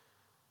cross,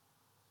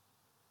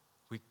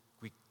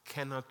 we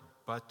cannot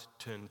but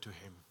turn to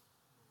him.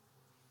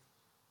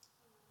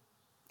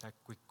 Like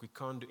we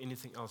can't do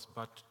anything else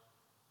but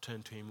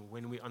turn to him.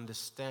 When we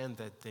understand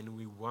that, then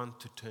we want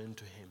to turn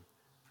to him.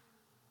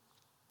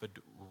 But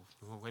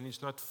when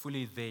it's not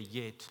fully there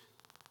yet,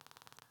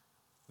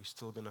 we're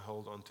still going to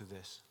hold on to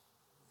this.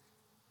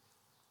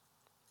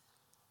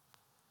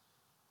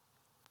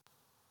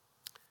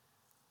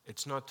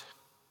 It's not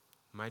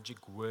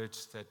magic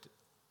words that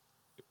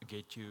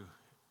get you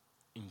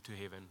into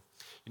heaven.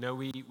 You know,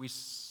 we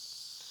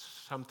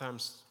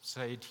sometimes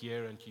say it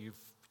here, and you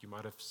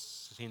might have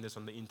seen this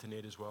on the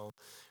internet as well,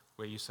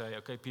 where you say,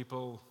 okay,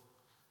 people,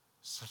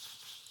 say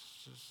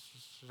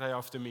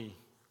after me.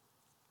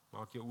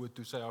 Mark your word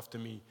to say after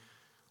me.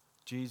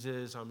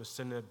 Jesus, I'm a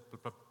sinner,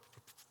 blah,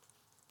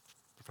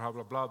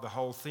 blah, blah, the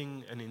whole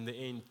thing, and in the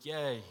end,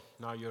 yay,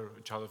 now you're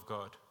a child of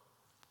God.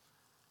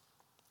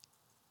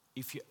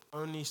 If you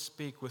only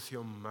speak with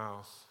your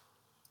mouth,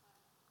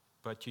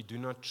 but you do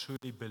not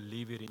truly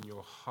believe it in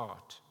your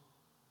heart,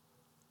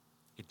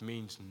 it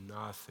means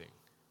nothing.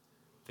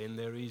 Then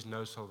there is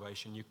no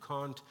salvation. You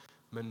can't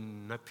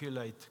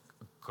manipulate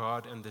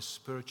God and the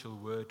spiritual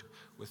word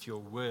with your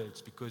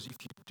words, because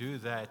if you do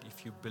that,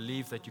 if you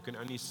believe that you can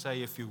only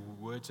say a few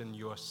words and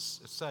you are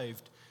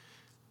saved,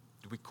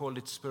 we call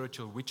it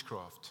spiritual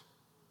witchcraft,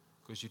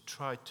 because you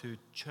try to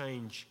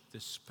change the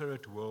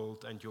spirit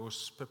world and your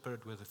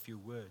spirit with a few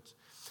words.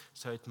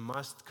 So it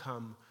must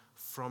come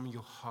from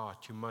your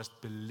heart. You must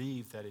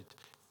believe that it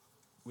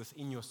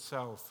within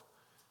yourself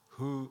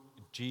who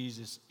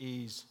Jesus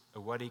is,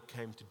 or what he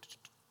came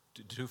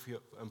to do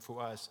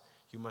for us.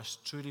 You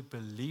must truly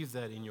believe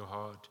that in your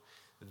heart.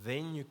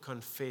 Then you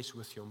confess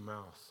with your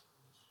mouth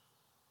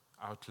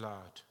out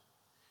loud.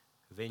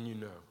 Then you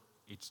know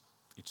it's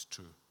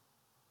true.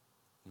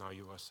 Now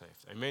you are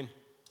saved. Amen?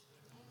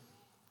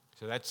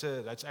 So that's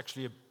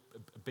actually a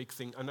big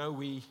thing. I know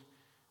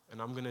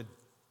and I'm going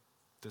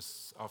to,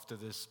 after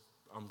this,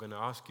 I'm going to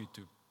ask you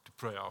to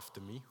pray after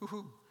me.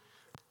 Woo-hoo.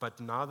 But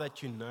now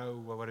that you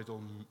know what it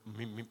all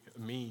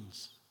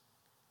means,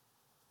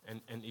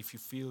 and if you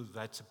feel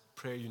that's a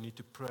prayer you need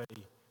to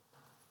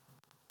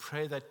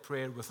pray that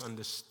prayer with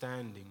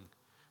understanding,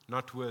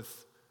 not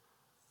with,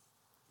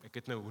 ek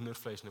het nou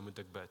hoendervleis, nou moet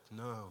ek bid.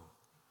 No.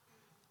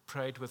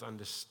 Pray it with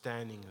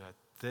understanding that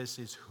this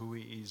is who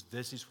he is,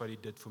 this is what he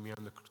did for me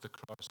on the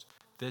cross,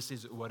 this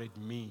is what it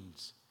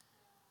means.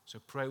 So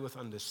pray with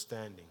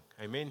understanding.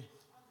 Amen?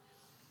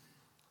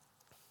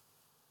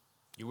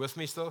 You with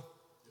me still?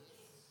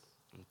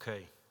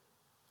 Okay.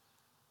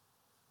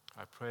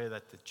 I pray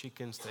that the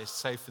chicken stays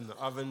safe in the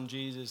oven,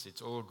 Jesus.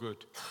 It's all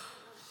good.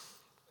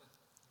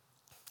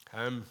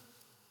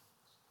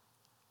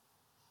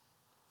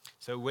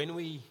 So when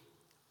we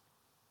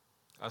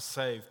are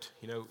saved,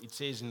 it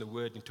says in the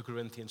word in 2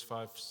 Corinthians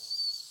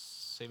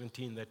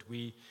 5:17 that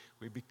we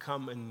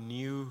become a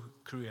new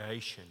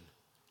creation.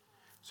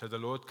 So the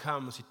Lord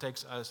comes, he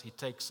takes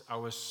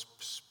our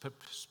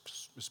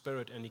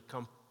spirit, and he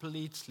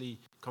completely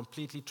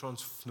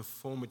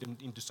transforms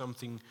it into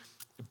something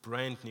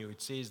brand new.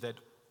 It says that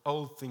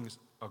all things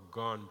are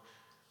gone,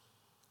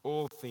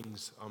 all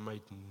things are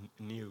made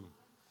new.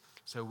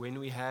 So when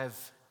we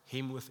have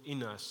him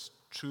within us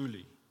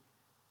truly,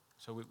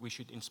 so we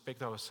should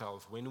inspect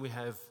ourselves. When we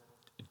have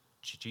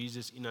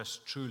Jesus in us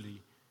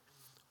truly,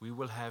 we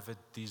will have a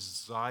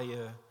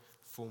desire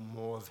for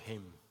more of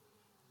him.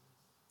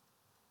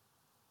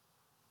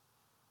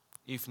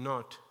 If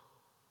not,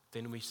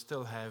 then we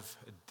still have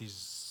a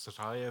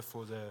desire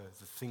for the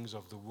things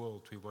of the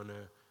world. We want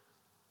to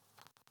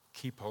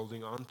keep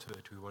holding on to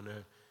it. We want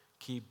to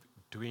keep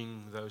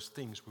doing those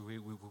things.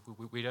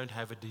 We don't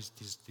have a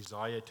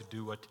desire to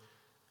do what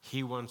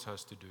He wants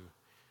us to do.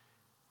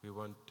 We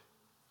want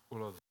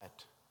all of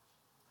that.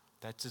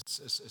 That's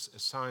a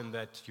sign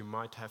that you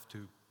might have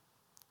to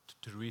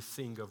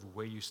rethink of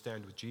where you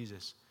stand with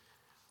Jesus,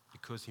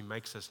 because He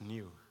makes us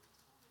new.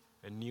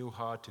 A new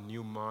heart, a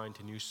new mind,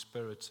 a new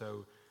spirit,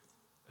 so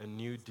a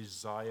new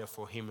desire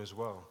for Him as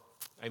well.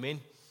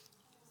 Amen?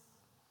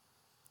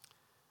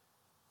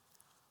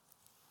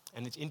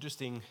 And it's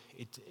interesting,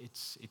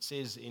 it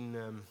says in,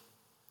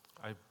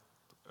 I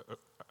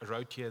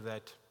wrote here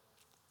that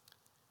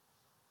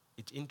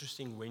it's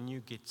interesting when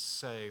you get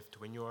saved,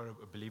 when you are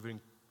a believer in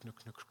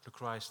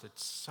Christ, that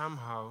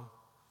somehow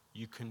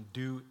you can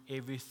do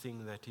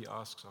everything that He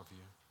asks of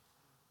you.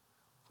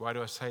 Why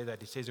do I say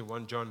that? It says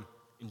in John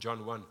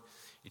 1,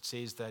 it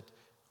says that,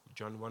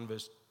 John 1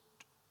 verse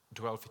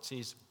 12, it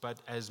says, "But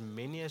as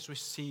many as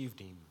received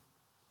Him,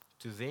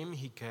 to them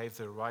He gave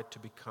the right to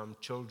become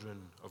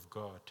children of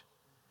God,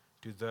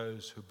 to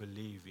those who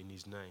believe in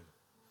His name."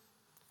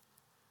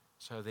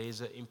 So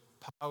there's an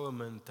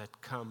empowerment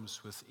that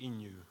comes within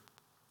you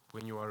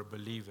when you are a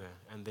believer,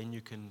 and then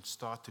you can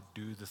start to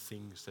do the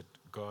things that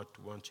God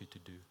wants you to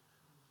do.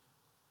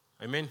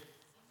 Amen?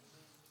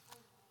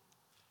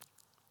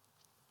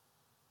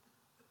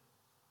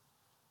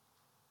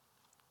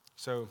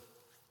 So,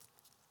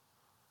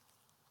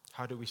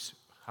 how do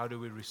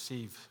we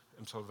receive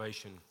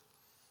salvation?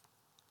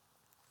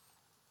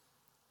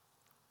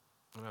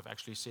 And I've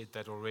actually said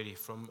that already.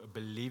 From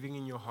believing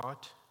in your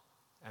heart,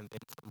 and then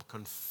from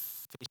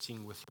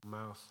confessing with your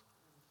mouth.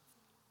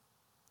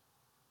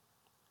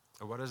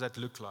 And what does that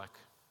look like?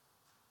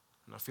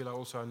 And I feel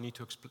I need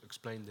to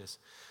explain this.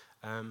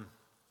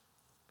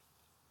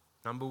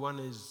 Number one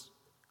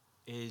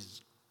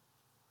is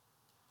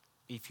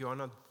if you are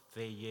not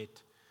there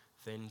yet,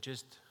 then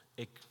just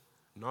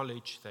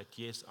acknowledge that,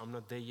 yes, I'm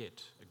not there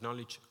yet.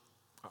 Acknowledge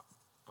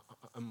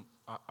I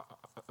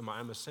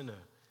am a sinner.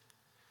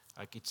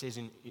 Like it says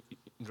in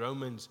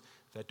Romans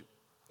that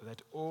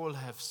all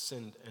have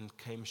sinned and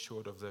came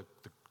short of the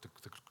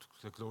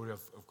glory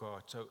of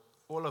God. So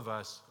all of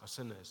us are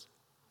sinners.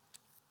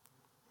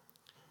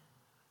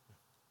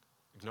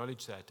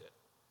 Acknowledge that.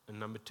 And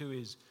number two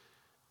is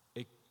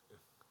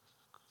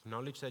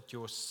acknowledge that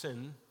your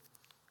sin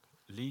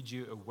leads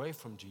you away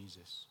from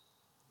Jesus.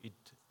 It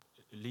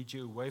leads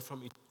you away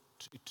from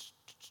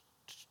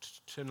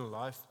eternal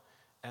life,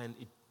 and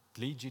it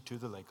leads you to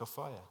the lake of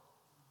fire.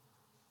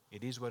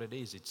 It is what it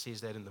is. It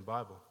says that in the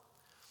Bible.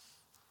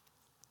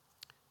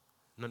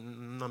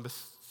 Number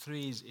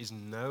three is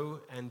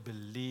know and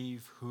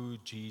believe who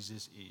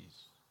Jesus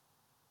is.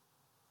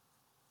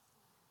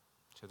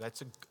 So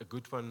that's a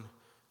good one,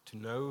 to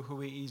know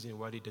who He is and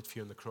what He did for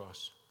you on the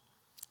cross.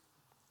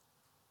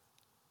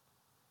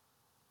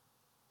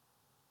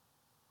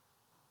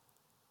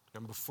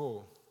 Number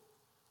four,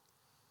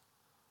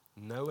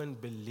 know and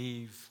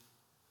believe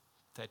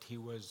that He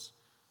was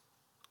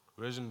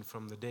risen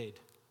from the dead.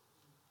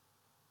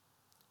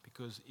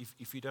 Because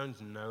if you don't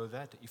know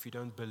that, if you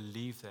don't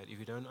believe that, if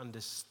you don't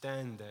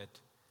understand that,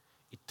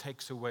 it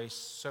takes away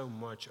so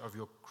much of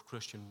your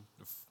Christian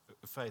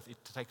faith. It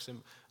takes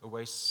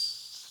away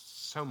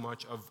so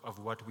much of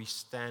what we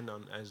stand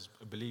on as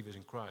believers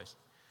in Christ.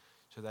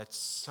 So that's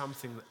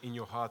something in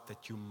your heart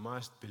that you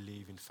must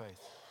believe in faith.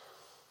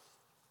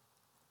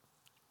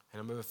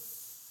 And number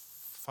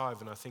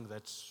five, and I think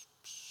that's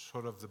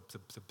sort of the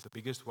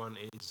biggest one,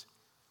 is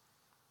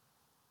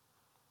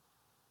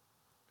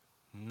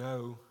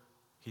know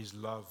His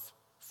love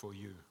for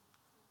you.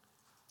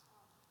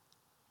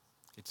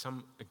 It's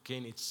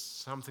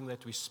something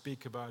that we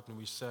speak about and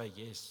we say,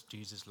 yes,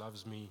 Jesus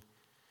loves me.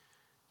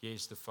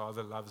 Yes, the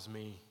Father loves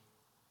me.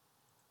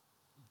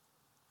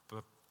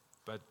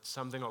 But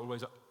something I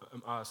always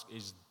ask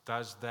is,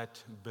 does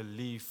that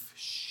belief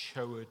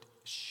show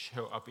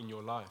up in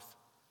your life?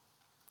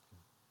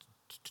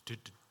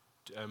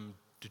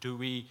 Do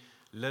we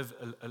live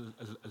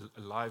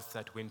a life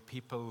that when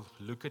people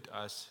look at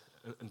us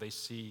and they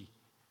see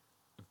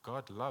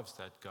God loves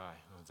that guy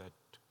or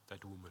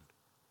that woman,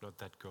 not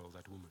that girl,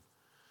 that woman.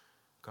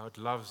 God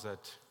loves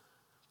that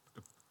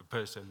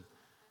person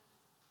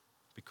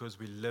because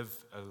we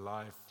live a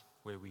life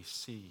where we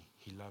see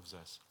He loves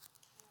us.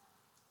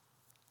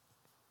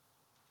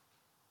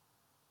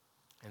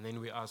 And then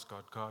we ask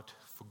God,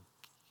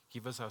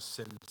 forgive us our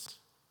sins.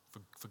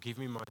 Forgive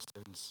me my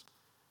sins.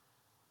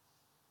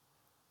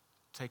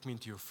 Take me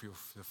into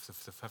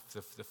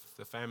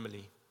the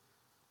family.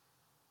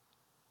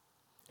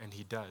 And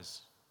He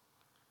does.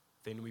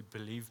 Then we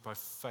believe by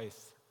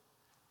faith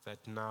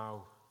that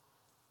now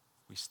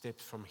we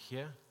stepped from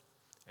here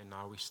and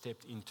now we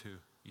stepped into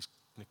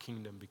the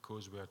kingdom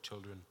because we are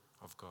children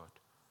of God.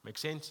 Make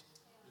sense?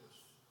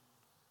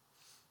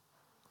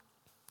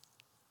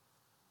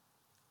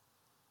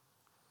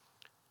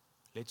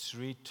 Yes.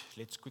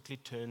 Let's quickly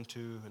turn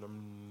to, and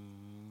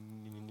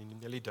I'm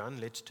nearly done.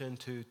 Let's turn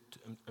to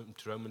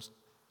Romans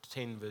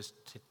 10, verse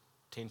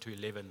 10 to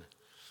 11.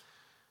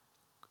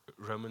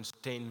 Romans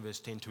 10, verse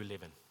 10 to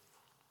 11.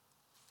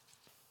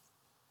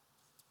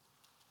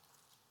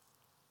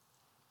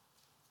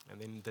 And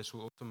then this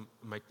will also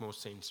make more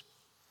sense.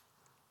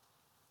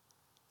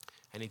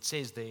 And it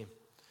says there,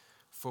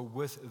 for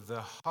with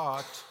the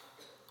heart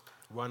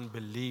one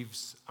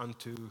believes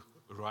unto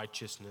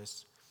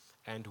righteousness,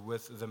 and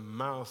with the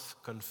mouth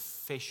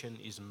confession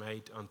is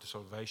made unto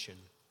salvation.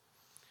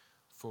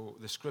 For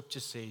the scripture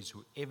says,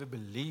 whoever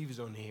believes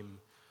on him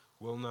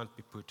will not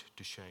be put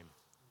to shame.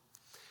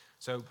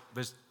 So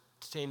verse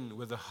 10,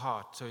 with the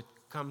heart. So it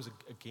comes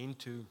again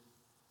to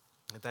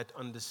that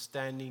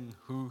understanding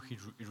who he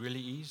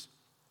really is.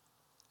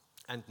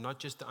 And not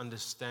just the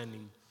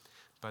understanding,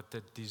 but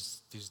the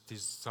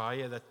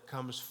desire that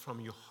comes from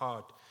your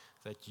heart,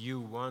 that you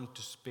want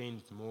to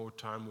spend more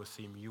time with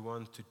him. You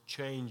want to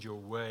change your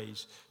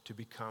ways to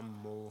become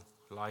more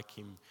like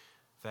him.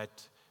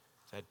 That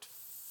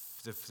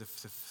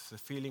the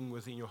feeling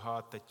within your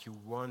heart that you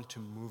want to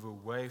move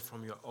away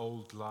from your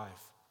old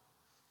life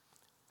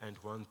and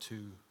want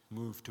to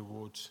move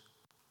towards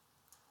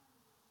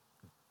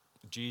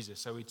Jesus.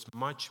 So it's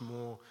much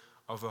more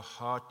of a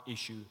heart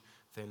issue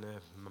than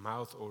a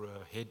mouth or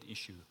a head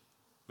issue.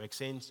 Make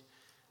sense?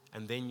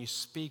 And then you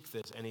speak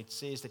this, and it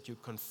says that you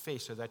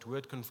confess. So that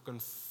word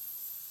confess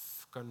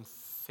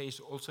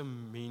also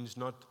means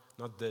not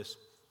this.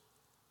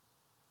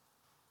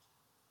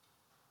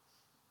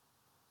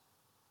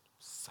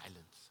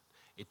 Silence.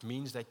 It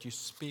means that you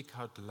speak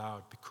out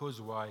loud.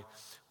 Because why?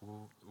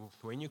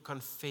 When you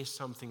confess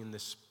something in the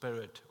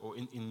spirit or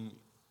in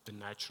the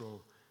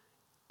natural,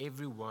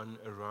 everyone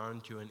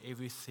around you and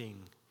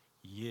everything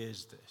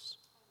hears this.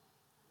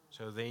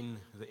 So then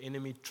the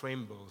enemy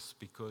trembles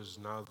because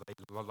now they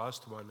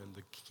lost one and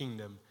the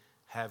kingdom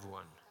have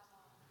one.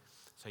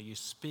 So you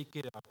speak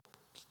it up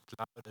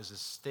loud as a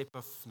step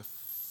of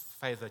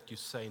faith that you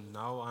say,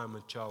 now I'm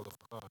a child of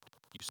God.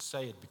 You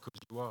say it because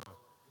you are.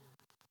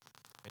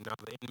 And now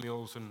the enemy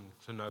also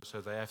knows,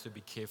 so they have to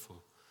be careful.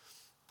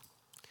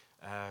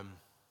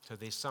 So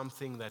there's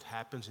something that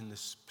happens in the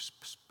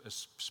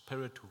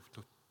spirit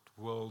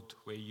world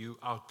where you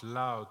out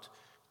loud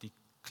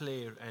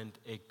declare and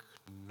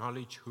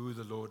acknowledge who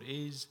the Lord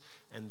is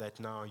and that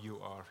now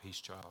you are his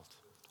child.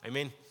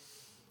 Amen.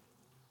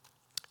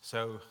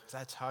 So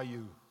that's how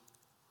you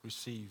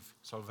receive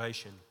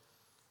salvation.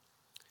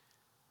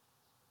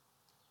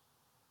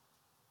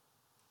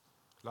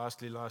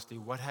 Lastly,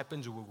 what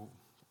happens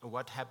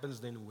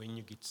then when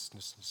you get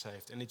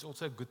saved? And it's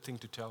also a good thing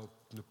to tell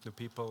the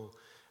people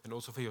and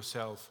also for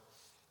yourself.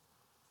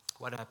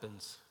 What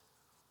happens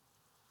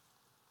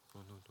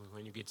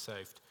when you get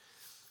saved?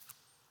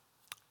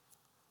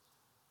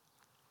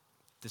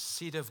 The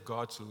seed of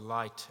God's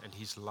light and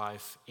his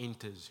life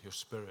enters your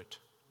spirit.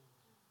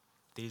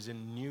 There's a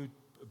new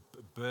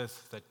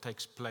birth that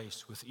takes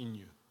place within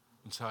you,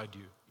 inside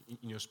you,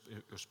 in your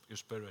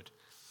spirit.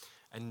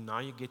 And now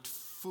you get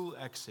full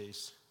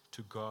access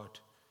to God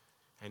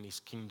and his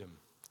kingdom,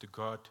 to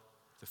God,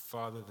 the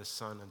Father, the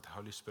Son, and the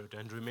Holy Spirit.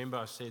 And remember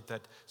I said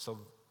that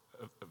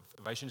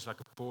salvation is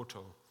like a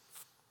portal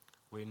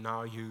where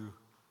now you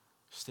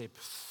step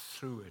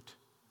through it.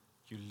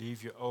 You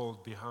leave your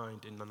old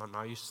behind, and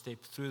now you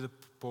step through the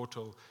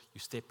portal, you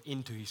step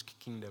into his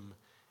kingdom,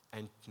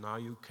 and now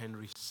you can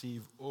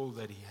receive all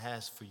that he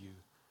has for you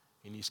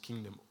in his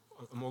kingdom,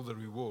 all the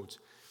rewards.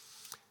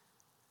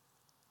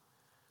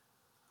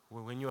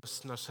 When you are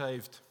now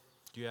saved,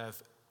 you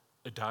have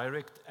a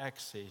direct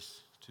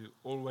access to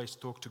always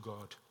talk to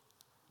God.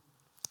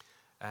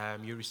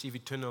 You receive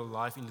eternal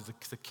life into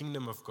the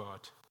kingdom of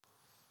God.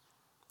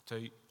 So,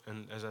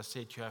 and as I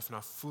said, you have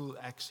now full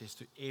access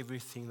to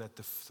everything that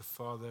the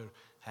Father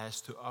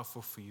has to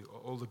offer for you,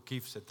 all the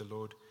gifts that the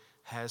Lord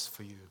has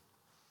for you.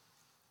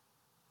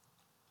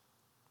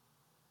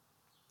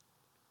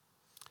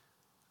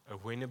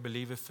 When a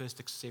believer first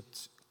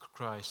accepts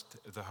Christ,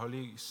 the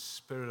Holy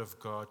Spirit of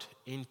God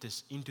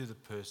enters into the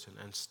person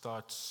and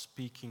starts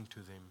speaking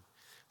to them.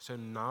 So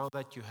now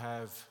that you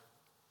have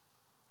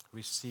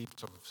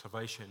received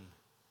salvation,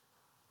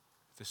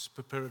 the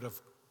Spirit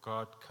of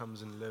God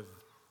comes and lives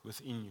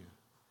within you.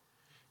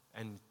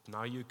 And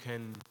now you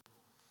can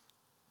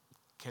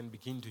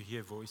begin to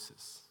hear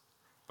voices,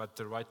 but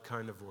the right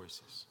kind of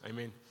voices.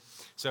 Amen.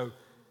 So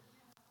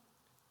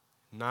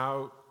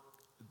now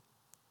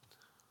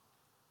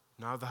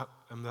the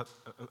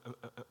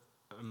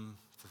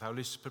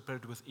Holy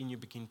Spirit within you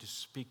begin to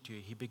speak to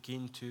you. He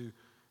begins to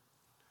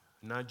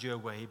nudge you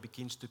away. He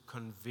begins to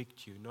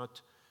convict you.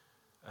 Not,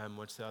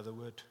 what's the other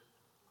word?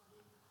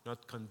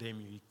 Not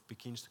condemn you. He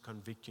begins to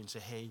convict you and say,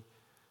 hey,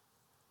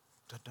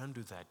 don't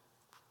do that.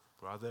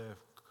 Rather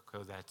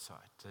go that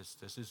side.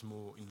 This is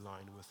more in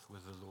line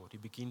with the Lord. He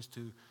begins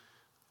to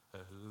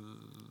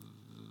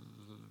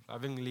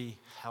lovingly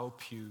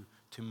help you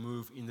to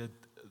move in the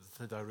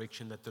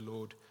direction that the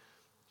Lord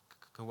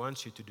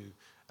wants you to do,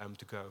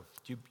 to go.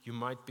 You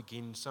might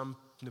begin, some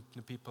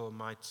people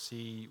might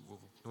see,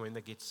 when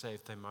they get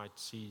saved, they might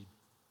see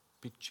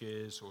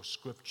pictures or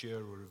scripture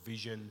or a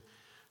vision.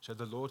 So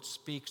the Lord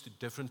speaks to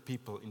different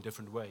people in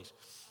different ways.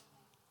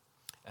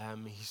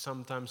 He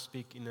sometimes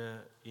speaks in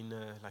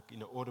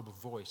an audible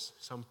voice.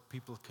 Some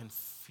people can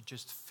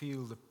just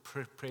feel the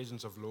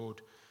presence of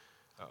Lord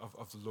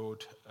of the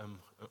Lord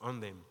on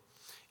them.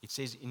 It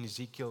says in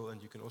Ezekiel,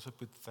 and you can also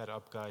put that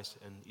up, guys.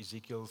 In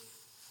Ezekiel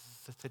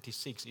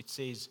 36, it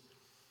says,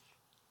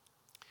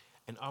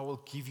 "And I will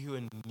give you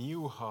a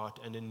new heart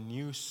and a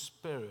new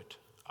spirit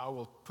I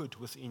will put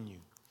within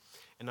you.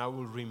 And I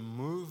will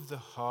remove the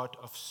heart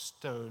of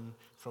stone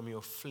from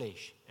your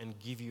flesh and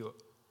give you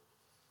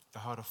the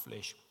heart of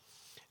flesh.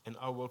 And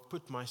I will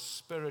put my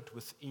spirit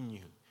within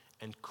you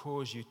and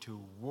cause you to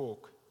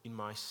walk in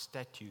my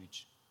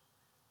statutes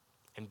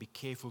and be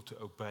careful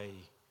to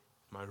obey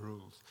my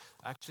rules."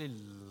 I actually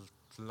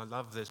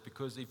love this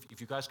because if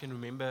you guys can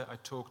remember, I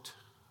talked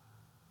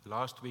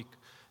last week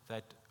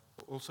that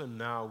also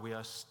now we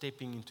are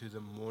stepping into the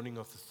morning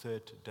of the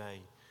third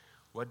day.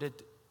 What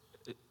did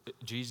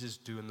Jesus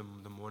do in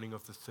the morning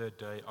of the third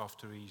day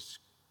after his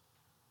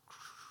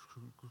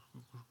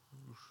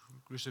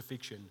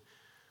crucifixion?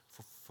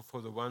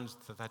 For the ones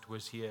that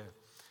was here,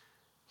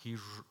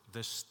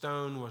 the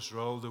stone was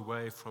rolled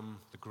away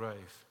from the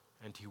grave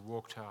and he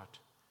walked out.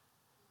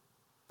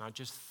 Now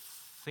just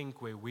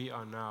think where we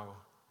are now,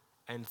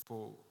 and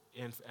for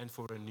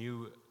a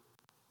new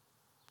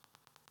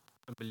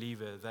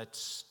believer, that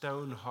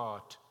stone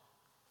heart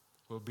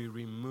will be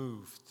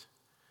removed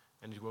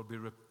and it will be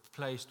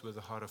replaced with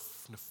a heart of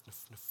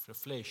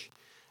flesh.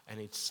 And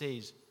it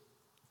says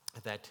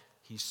that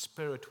his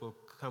spirit will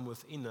come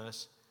within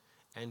us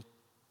and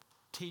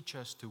teach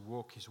us to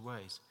walk his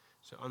ways.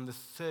 So on the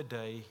third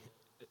day,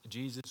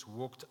 Jesus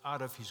walked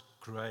out of his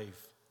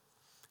grave.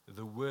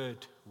 The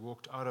Word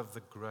walked out of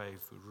the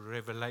grave.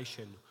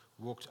 Revelation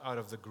walked out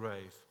of the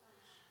grave.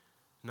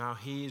 Now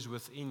he is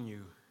within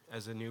you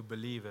as a new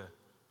believer.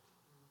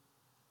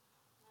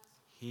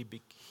 He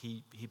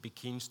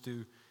begins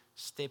to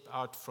step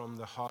out from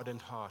the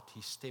hardened heart.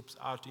 He steps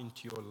out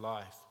into your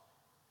life,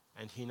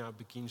 and he now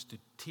begins to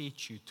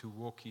teach you to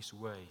walk his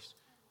ways.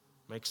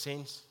 Make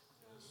sense?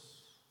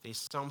 There's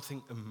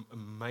something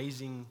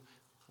amazing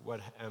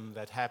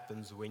that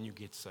happens when you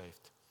get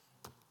saved.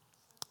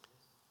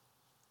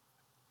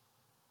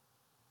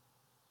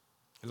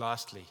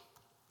 Lastly,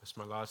 that's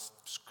my last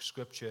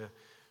scripture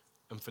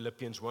in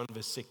Philippians 1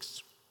 verse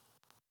 6.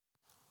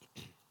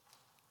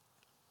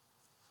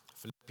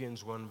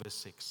 Philippians 1 verse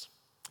 6.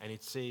 And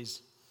it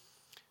says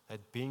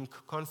that being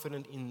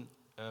confident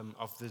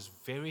of this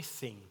very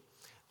thing,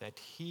 that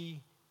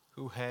he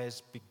who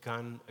has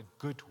begun a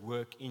good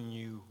work in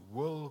you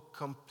will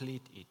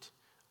complete it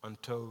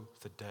until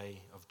the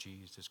day of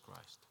Jesus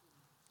Christ.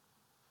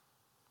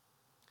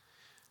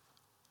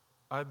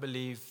 I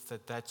believe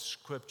that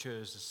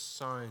scripture is a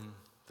sign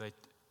that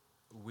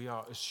we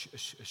are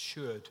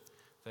assured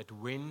that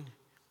when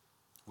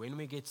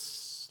we get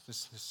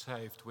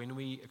saved, when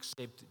we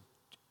accept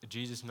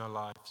Jesus in our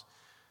lives,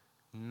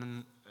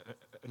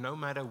 no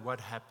matter what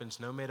happens,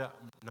 no matter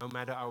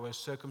our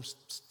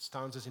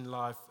circumstances in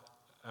life,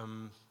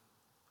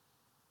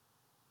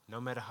 no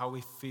matter how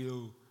we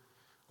feel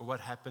or what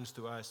happens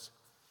to us,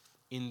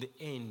 in the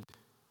end,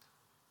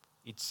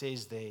 it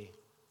says there,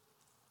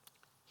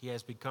 he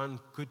has begun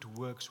good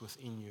works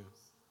within you,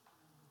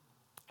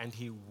 and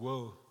he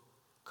will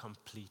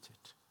complete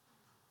it.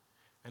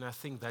 And I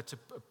think that's a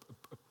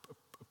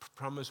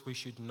promise we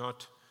should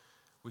not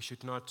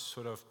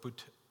sort of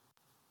put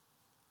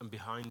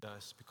behind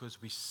us,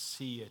 because we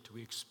see it,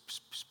 we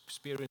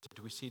experience it,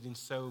 we see it in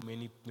so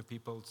many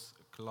people's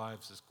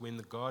lives. It's when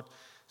God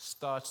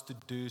starts to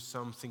do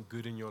something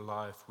good in your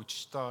life,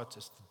 which starts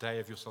as the day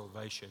of your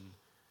salvation,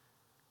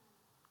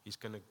 he's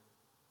going to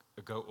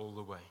go all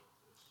the way.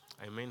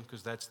 Amen,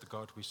 because that's the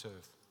God we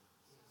serve.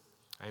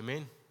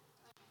 Amen.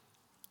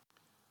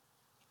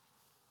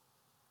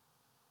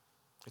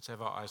 Let's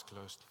have our eyes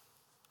closed.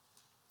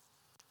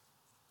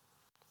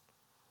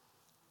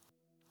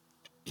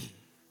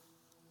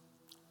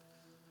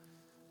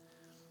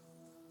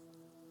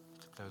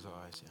 Close our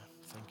eyes, yeah.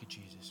 Thank you,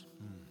 Jesus.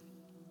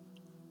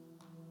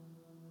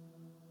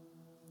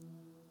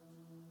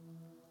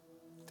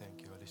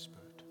 Thank you, Holy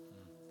Spirit.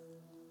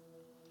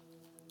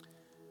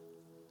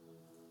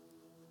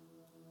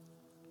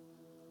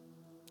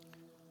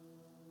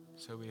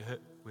 So we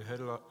heard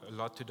a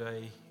lot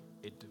today.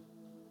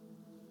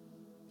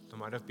 There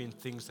might have been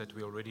things that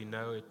we already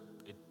know.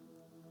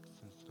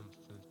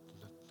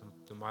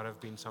 There might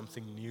have been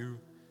something new.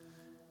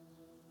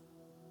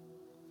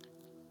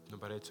 No,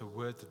 but it's a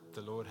word that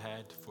the Lord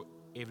had for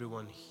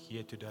everyone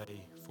here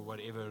today, for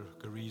whatever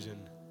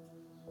reason.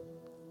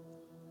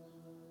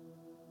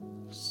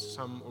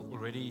 Some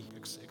already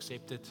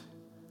accepted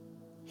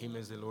him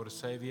as their Lord and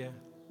Savior.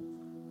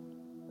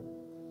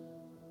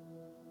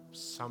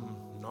 Some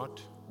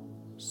not.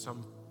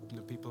 Some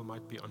people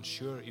might be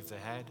unsure if they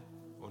had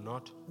or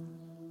not.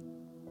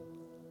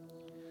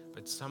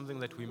 But something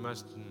that we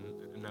must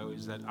know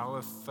is that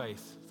our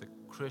faith, the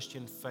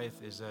Christian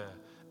faith, is a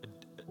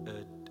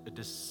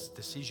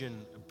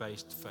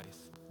decision-based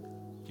faith.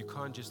 You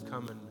can't just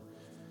come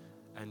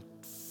and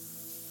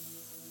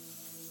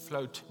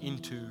float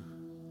into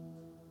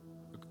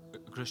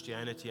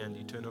Christianity and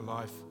eternal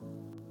life.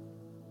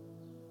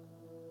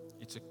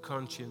 It's a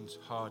conscience,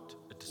 heart,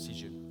 a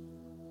decision.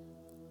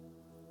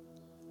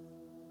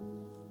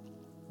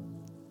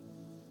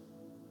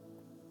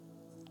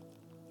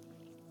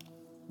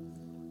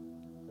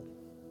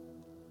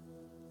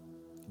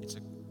 It's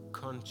a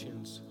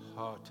conscience,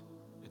 heart,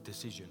 a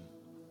decision.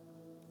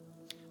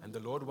 And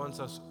the Lord wants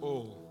us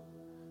all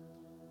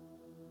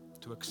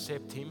to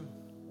accept Him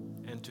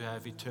and to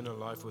have eternal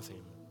life with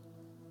Him.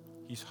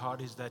 His heart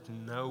is that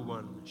no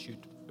one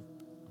should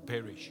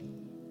perish.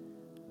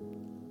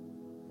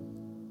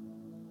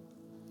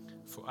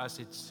 For us,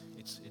 it's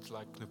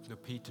like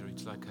Peter.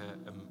 It's like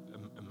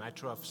a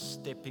matter of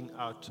stepping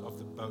out of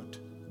the boat.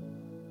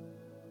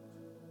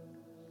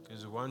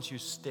 Because once you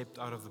stepped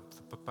out of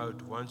the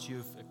boat, once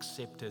you've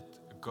accepted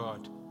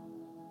God,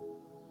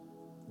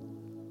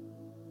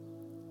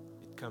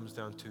 it comes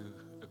down to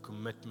a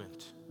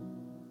commitment.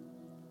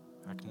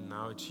 Like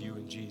now it's you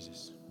and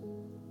Jesus.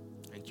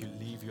 And you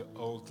leave your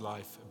old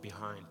life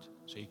behind.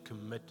 So you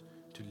commit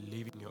to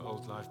leaving your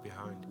old life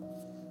behind.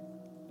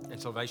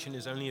 And salvation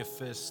is only a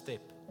first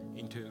step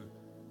into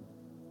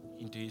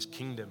His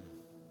kingdom.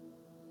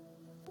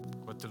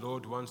 What the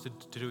Lord wants to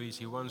do is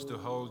He wants to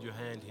hold your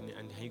hand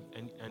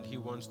and He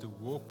wants to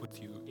walk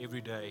with you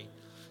every day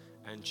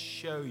and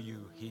show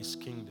you His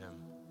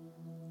kingdom.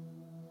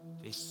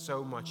 There's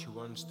so much He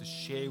wants to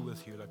share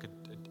with you, like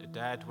a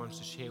dad wants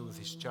to share with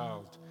his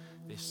child.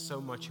 There's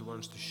so much He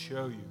wants to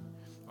show you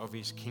of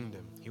His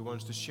kingdom. He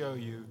wants to show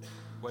you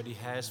what He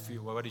has for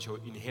you, what is your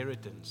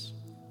inheritance.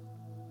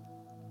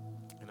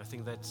 And I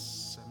think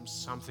that's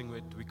something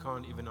that we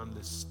can't even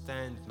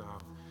understand now,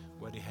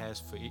 what He has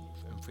for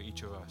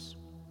each of us.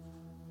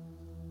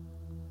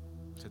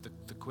 So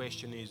the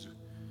question is,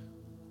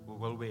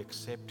 will we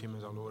accept Him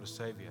as our Lord and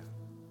Savior?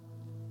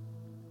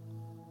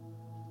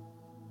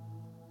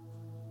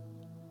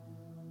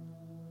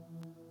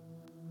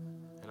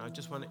 And I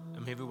just want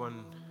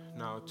everyone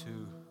now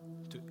to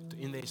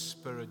in their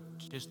spirit,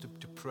 just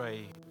to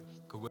pray,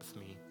 go with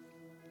me.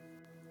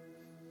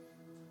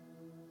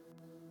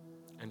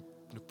 And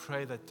to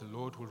pray that the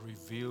Lord will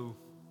reveal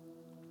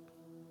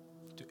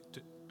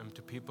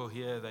to people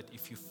here that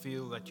if you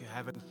feel that you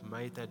haven't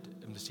made that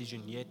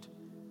decision yet,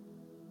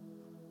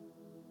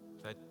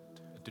 that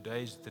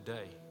today is the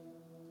day.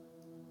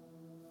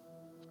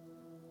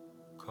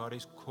 God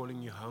is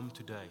calling you home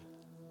today.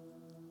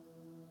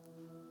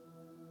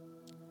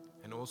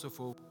 And also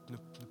for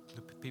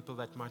the people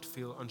that might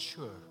feel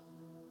unsure.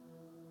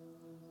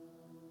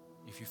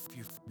 If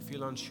you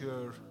feel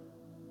unsure,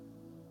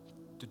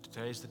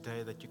 today is the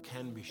day that you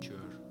can be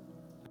sure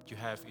that you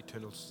have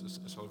eternal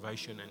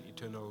salvation and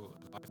eternal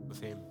life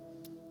with Him.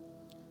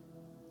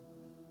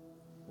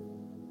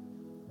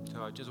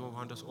 So I just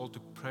want us all to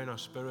pray in our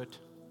spirit.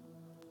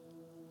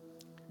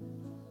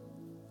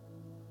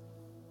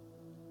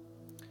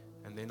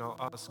 And then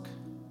I'll ask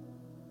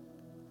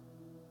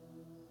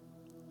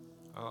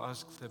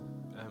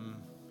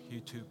you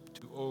to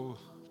all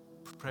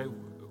pray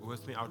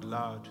with me out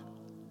loud.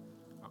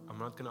 I'm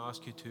not going to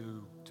ask you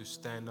to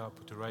stand up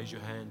or to raise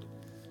your hand.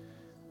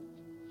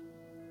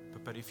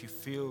 But if you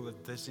feel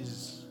that this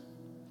is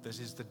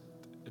the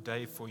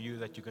day for you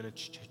that you're going to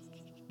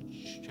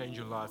change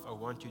your life, I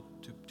want you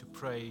to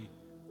pray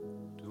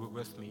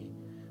with me.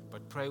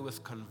 But pray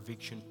with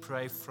conviction.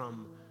 Pray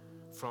from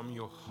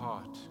your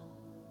heart,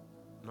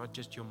 not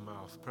just your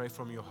mouth. Pray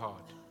from your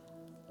heart.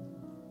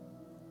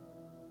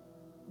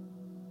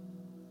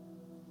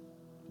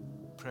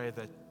 Pray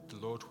that the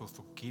Lord will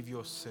forgive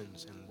your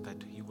sins and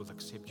that He will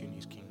accept you in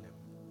His kingdom.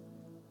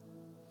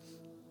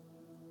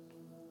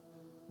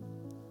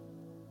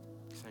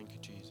 Thank you,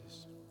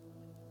 Jesus.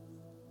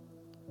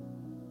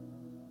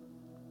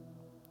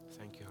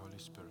 Thank you, Holy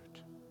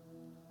Spirit.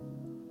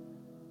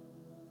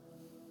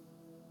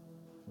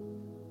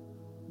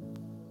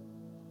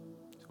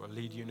 So I'll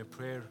lead you in a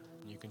prayer,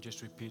 and you can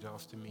just repeat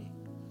after me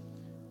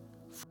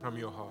from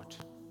your heart.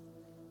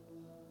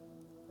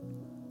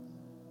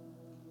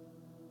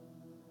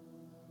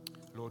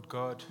 Lord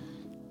God,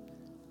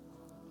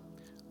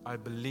 I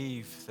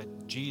believe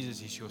that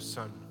Jesus is your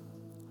Son.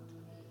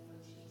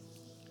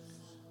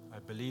 I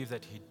believe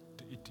that He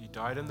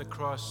died on the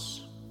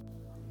cross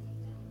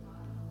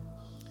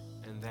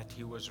and that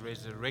He was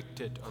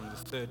resurrected on the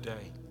third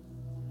day.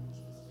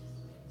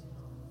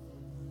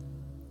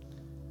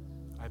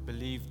 I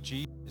believe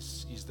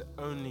Jesus is the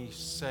only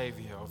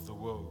Savior of the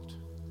world.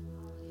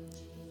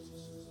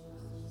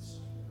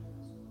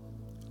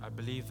 I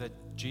believe that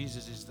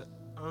Jesus is the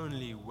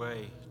only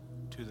way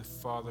to the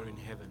Father in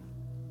heaven.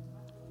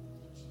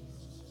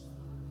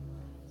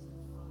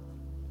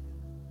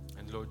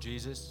 And Lord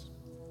Jesus,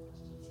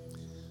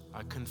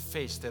 I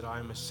confess that I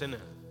am a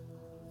sinner.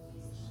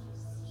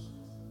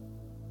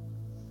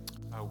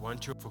 I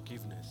want your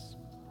forgiveness.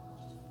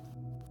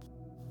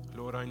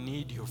 Lord, I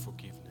need your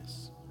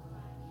forgiveness.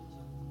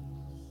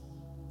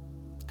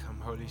 Come,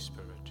 Holy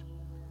Spirit.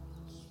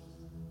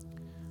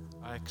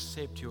 I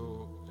accept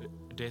your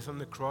death on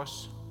the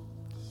cross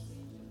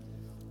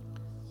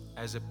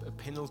as a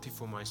penalty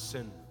for my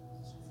sin.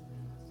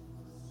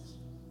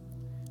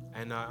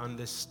 And I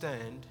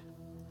understand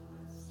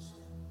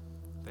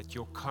that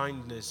your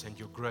kindness and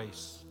your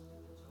grace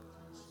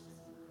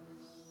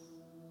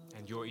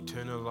and your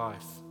eternal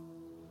life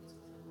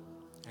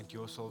and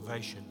your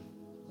salvation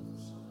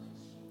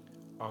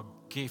are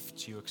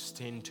gifts you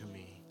extend to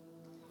me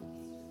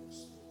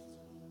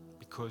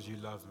because you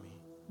love me,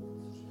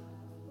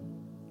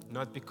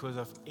 not because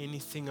of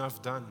anything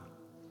I've done.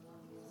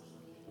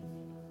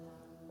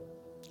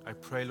 I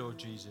pray, Lord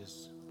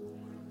Jesus,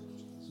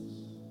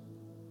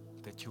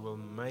 that you will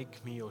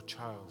make me your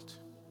child,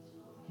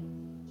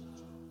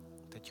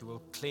 that you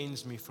will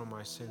cleanse me from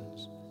my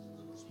sins.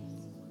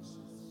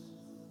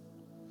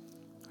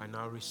 I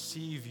now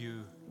receive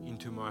you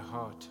into my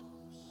heart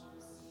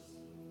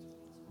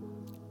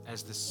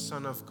as the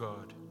Son of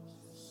God,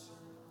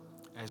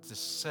 as the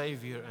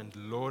Savior and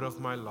Lord of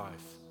my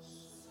life.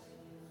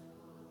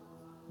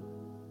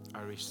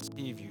 I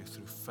receive you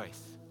through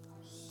faith.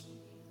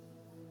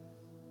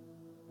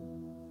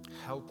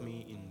 Help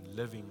me in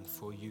living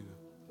for you.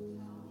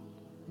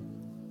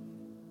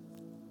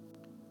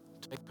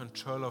 Take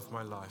control of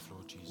my life,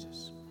 Lord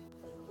Jesus.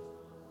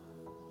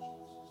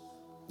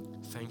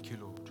 Thank you,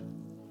 Lord.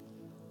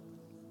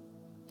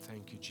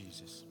 Thank you,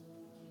 Jesus.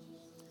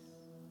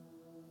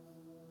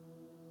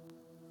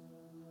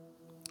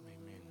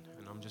 Amen.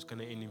 And I'm just going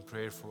to end in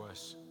prayer for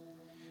us.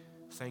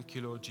 Thank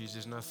you, Lord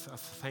Jesus. And I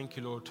thank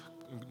you, Lord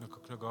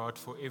God,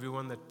 for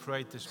everyone that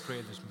prayed this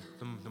prayer this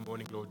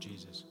morning, Lord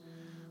Jesus.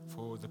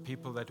 For the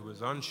people that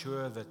was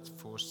unsure, that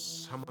for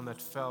someone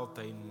that felt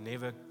they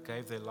never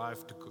gave their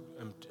life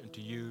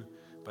to you,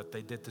 but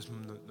they did this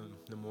in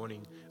the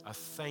morning. I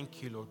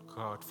thank you, Lord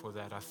God, for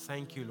that. I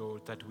thank you,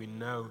 Lord, that we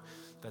know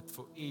that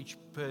for each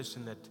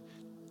person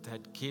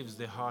that gives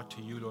their heart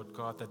to you, Lord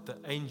God, that the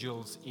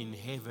angels in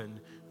heaven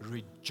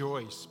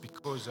rejoice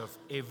because of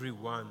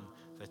everyone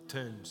that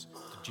turns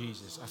to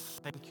Jesus. I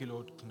thank you,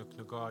 Lord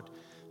God,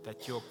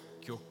 that your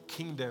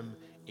kingdom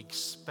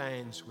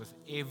expands with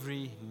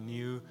every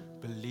new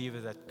believer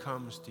that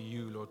comes to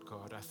you, Lord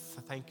God. I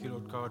thank you,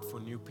 Lord God,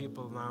 for new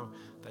people now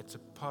that's a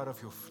part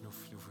of your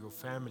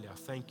family. I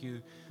thank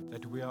you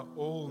that we are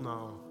all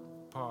now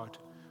part,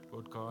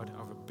 Lord God,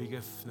 of a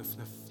bigger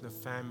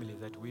family,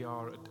 that we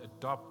are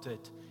adopted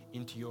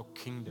into your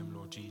kingdom,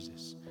 Lord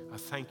Jesus. I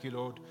thank you,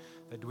 Lord,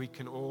 that we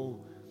can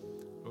all,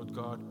 Lord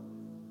God,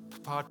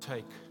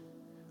 partake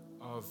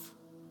of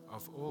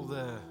all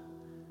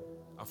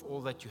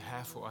that you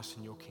have for us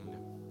in your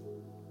kingdom.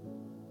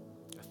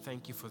 I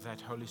thank you for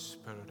that, Holy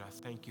Spirit. I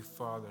thank you,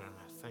 Father, and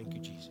I thank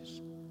you, Jesus.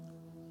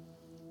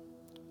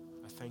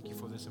 I thank you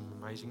for this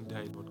amazing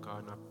day, Lord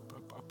God. And I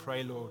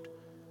pray, Lord,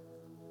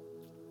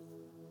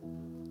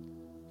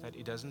 that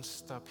it doesn't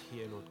stop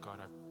here, Lord God.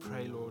 I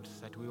pray, Lord,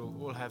 that we will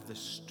all have the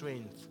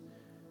strength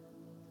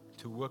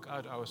to work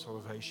out our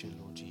salvation,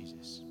 Lord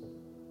Jesus.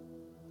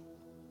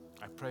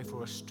 I pray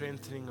for a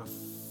strengthening of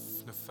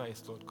the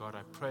faith, Lord God.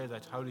 I pray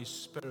that, Holy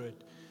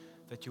Spirit,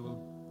 that you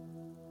will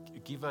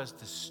give us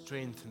the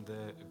strength and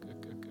the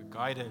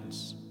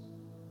guidance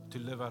to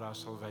live out our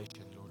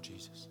salvation, Lord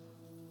Jesus.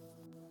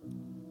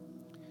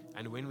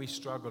 And when we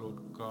struggle,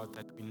 Lord God,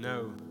 that we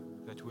know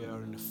that we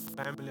are in a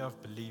family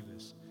of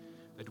believers,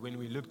 that when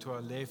we look to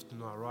our left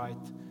and our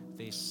right,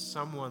 there's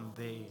someone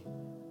there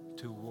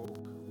to walk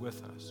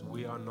with us.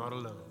 We are not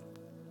alone.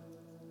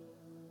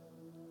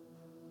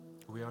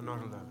 We are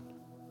not alone.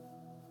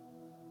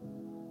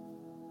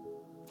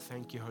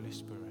 Thank you, Holy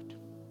Spirit.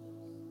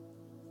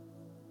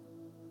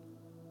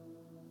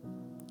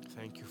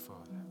 Thank you,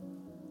 Father.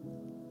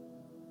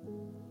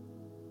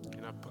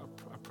 And I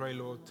pray,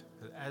 Lord,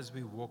 that as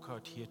we walk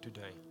out here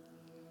today,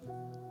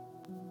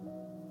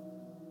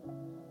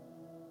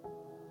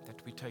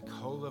 that we take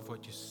hold of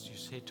what you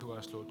said to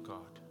us, Lord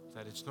God,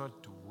 that it's not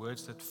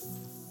words that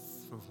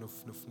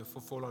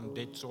fall on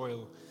dead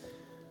soil,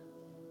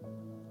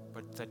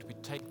 but that we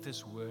take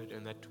this word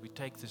and that we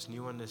take this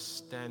new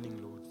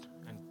understanding, Lord,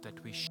 and that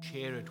we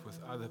share it with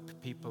other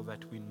people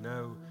that we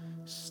know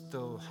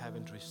still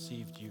haven't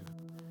received you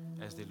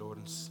as their Lord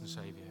and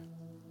Savior.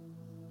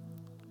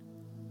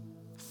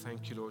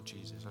 Thank you, Lord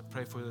Jesus. I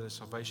pray for the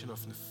salvation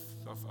of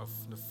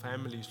the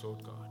families,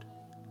 Lord God,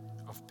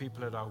 of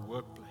people at our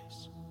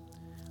workplace.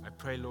 I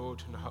pray,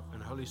 Lord,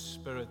 and Holy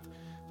Spirit,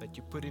 that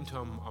you put into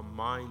our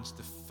minds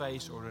the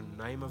face or a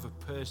name of a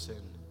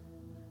person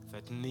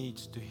that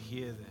needs to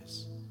hear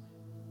this,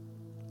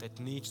 that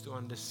needs to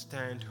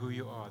understand who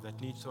you are, that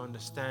needs to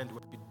understand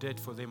what you did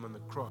for them on the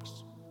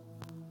cross.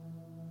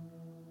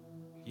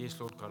 Yes,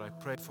 Lord God, I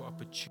pray for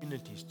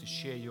opportunities to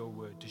share your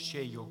word, to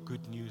share your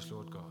good news,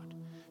 Lord God,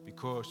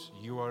 because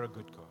you are a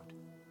good God.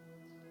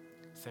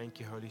 Thank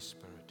you, Holy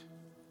Spirit.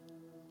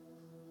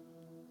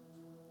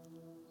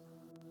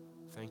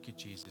 Thank you,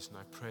 Jesus. And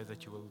I pray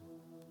that you will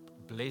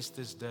bless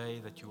this day,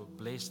 that you will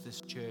bless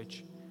this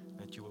church,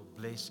 that you will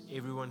bless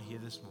everyone here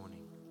this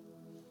morning.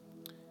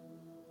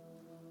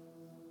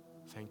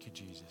 Thank you,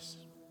 Jesus.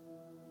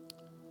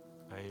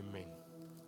 Amen.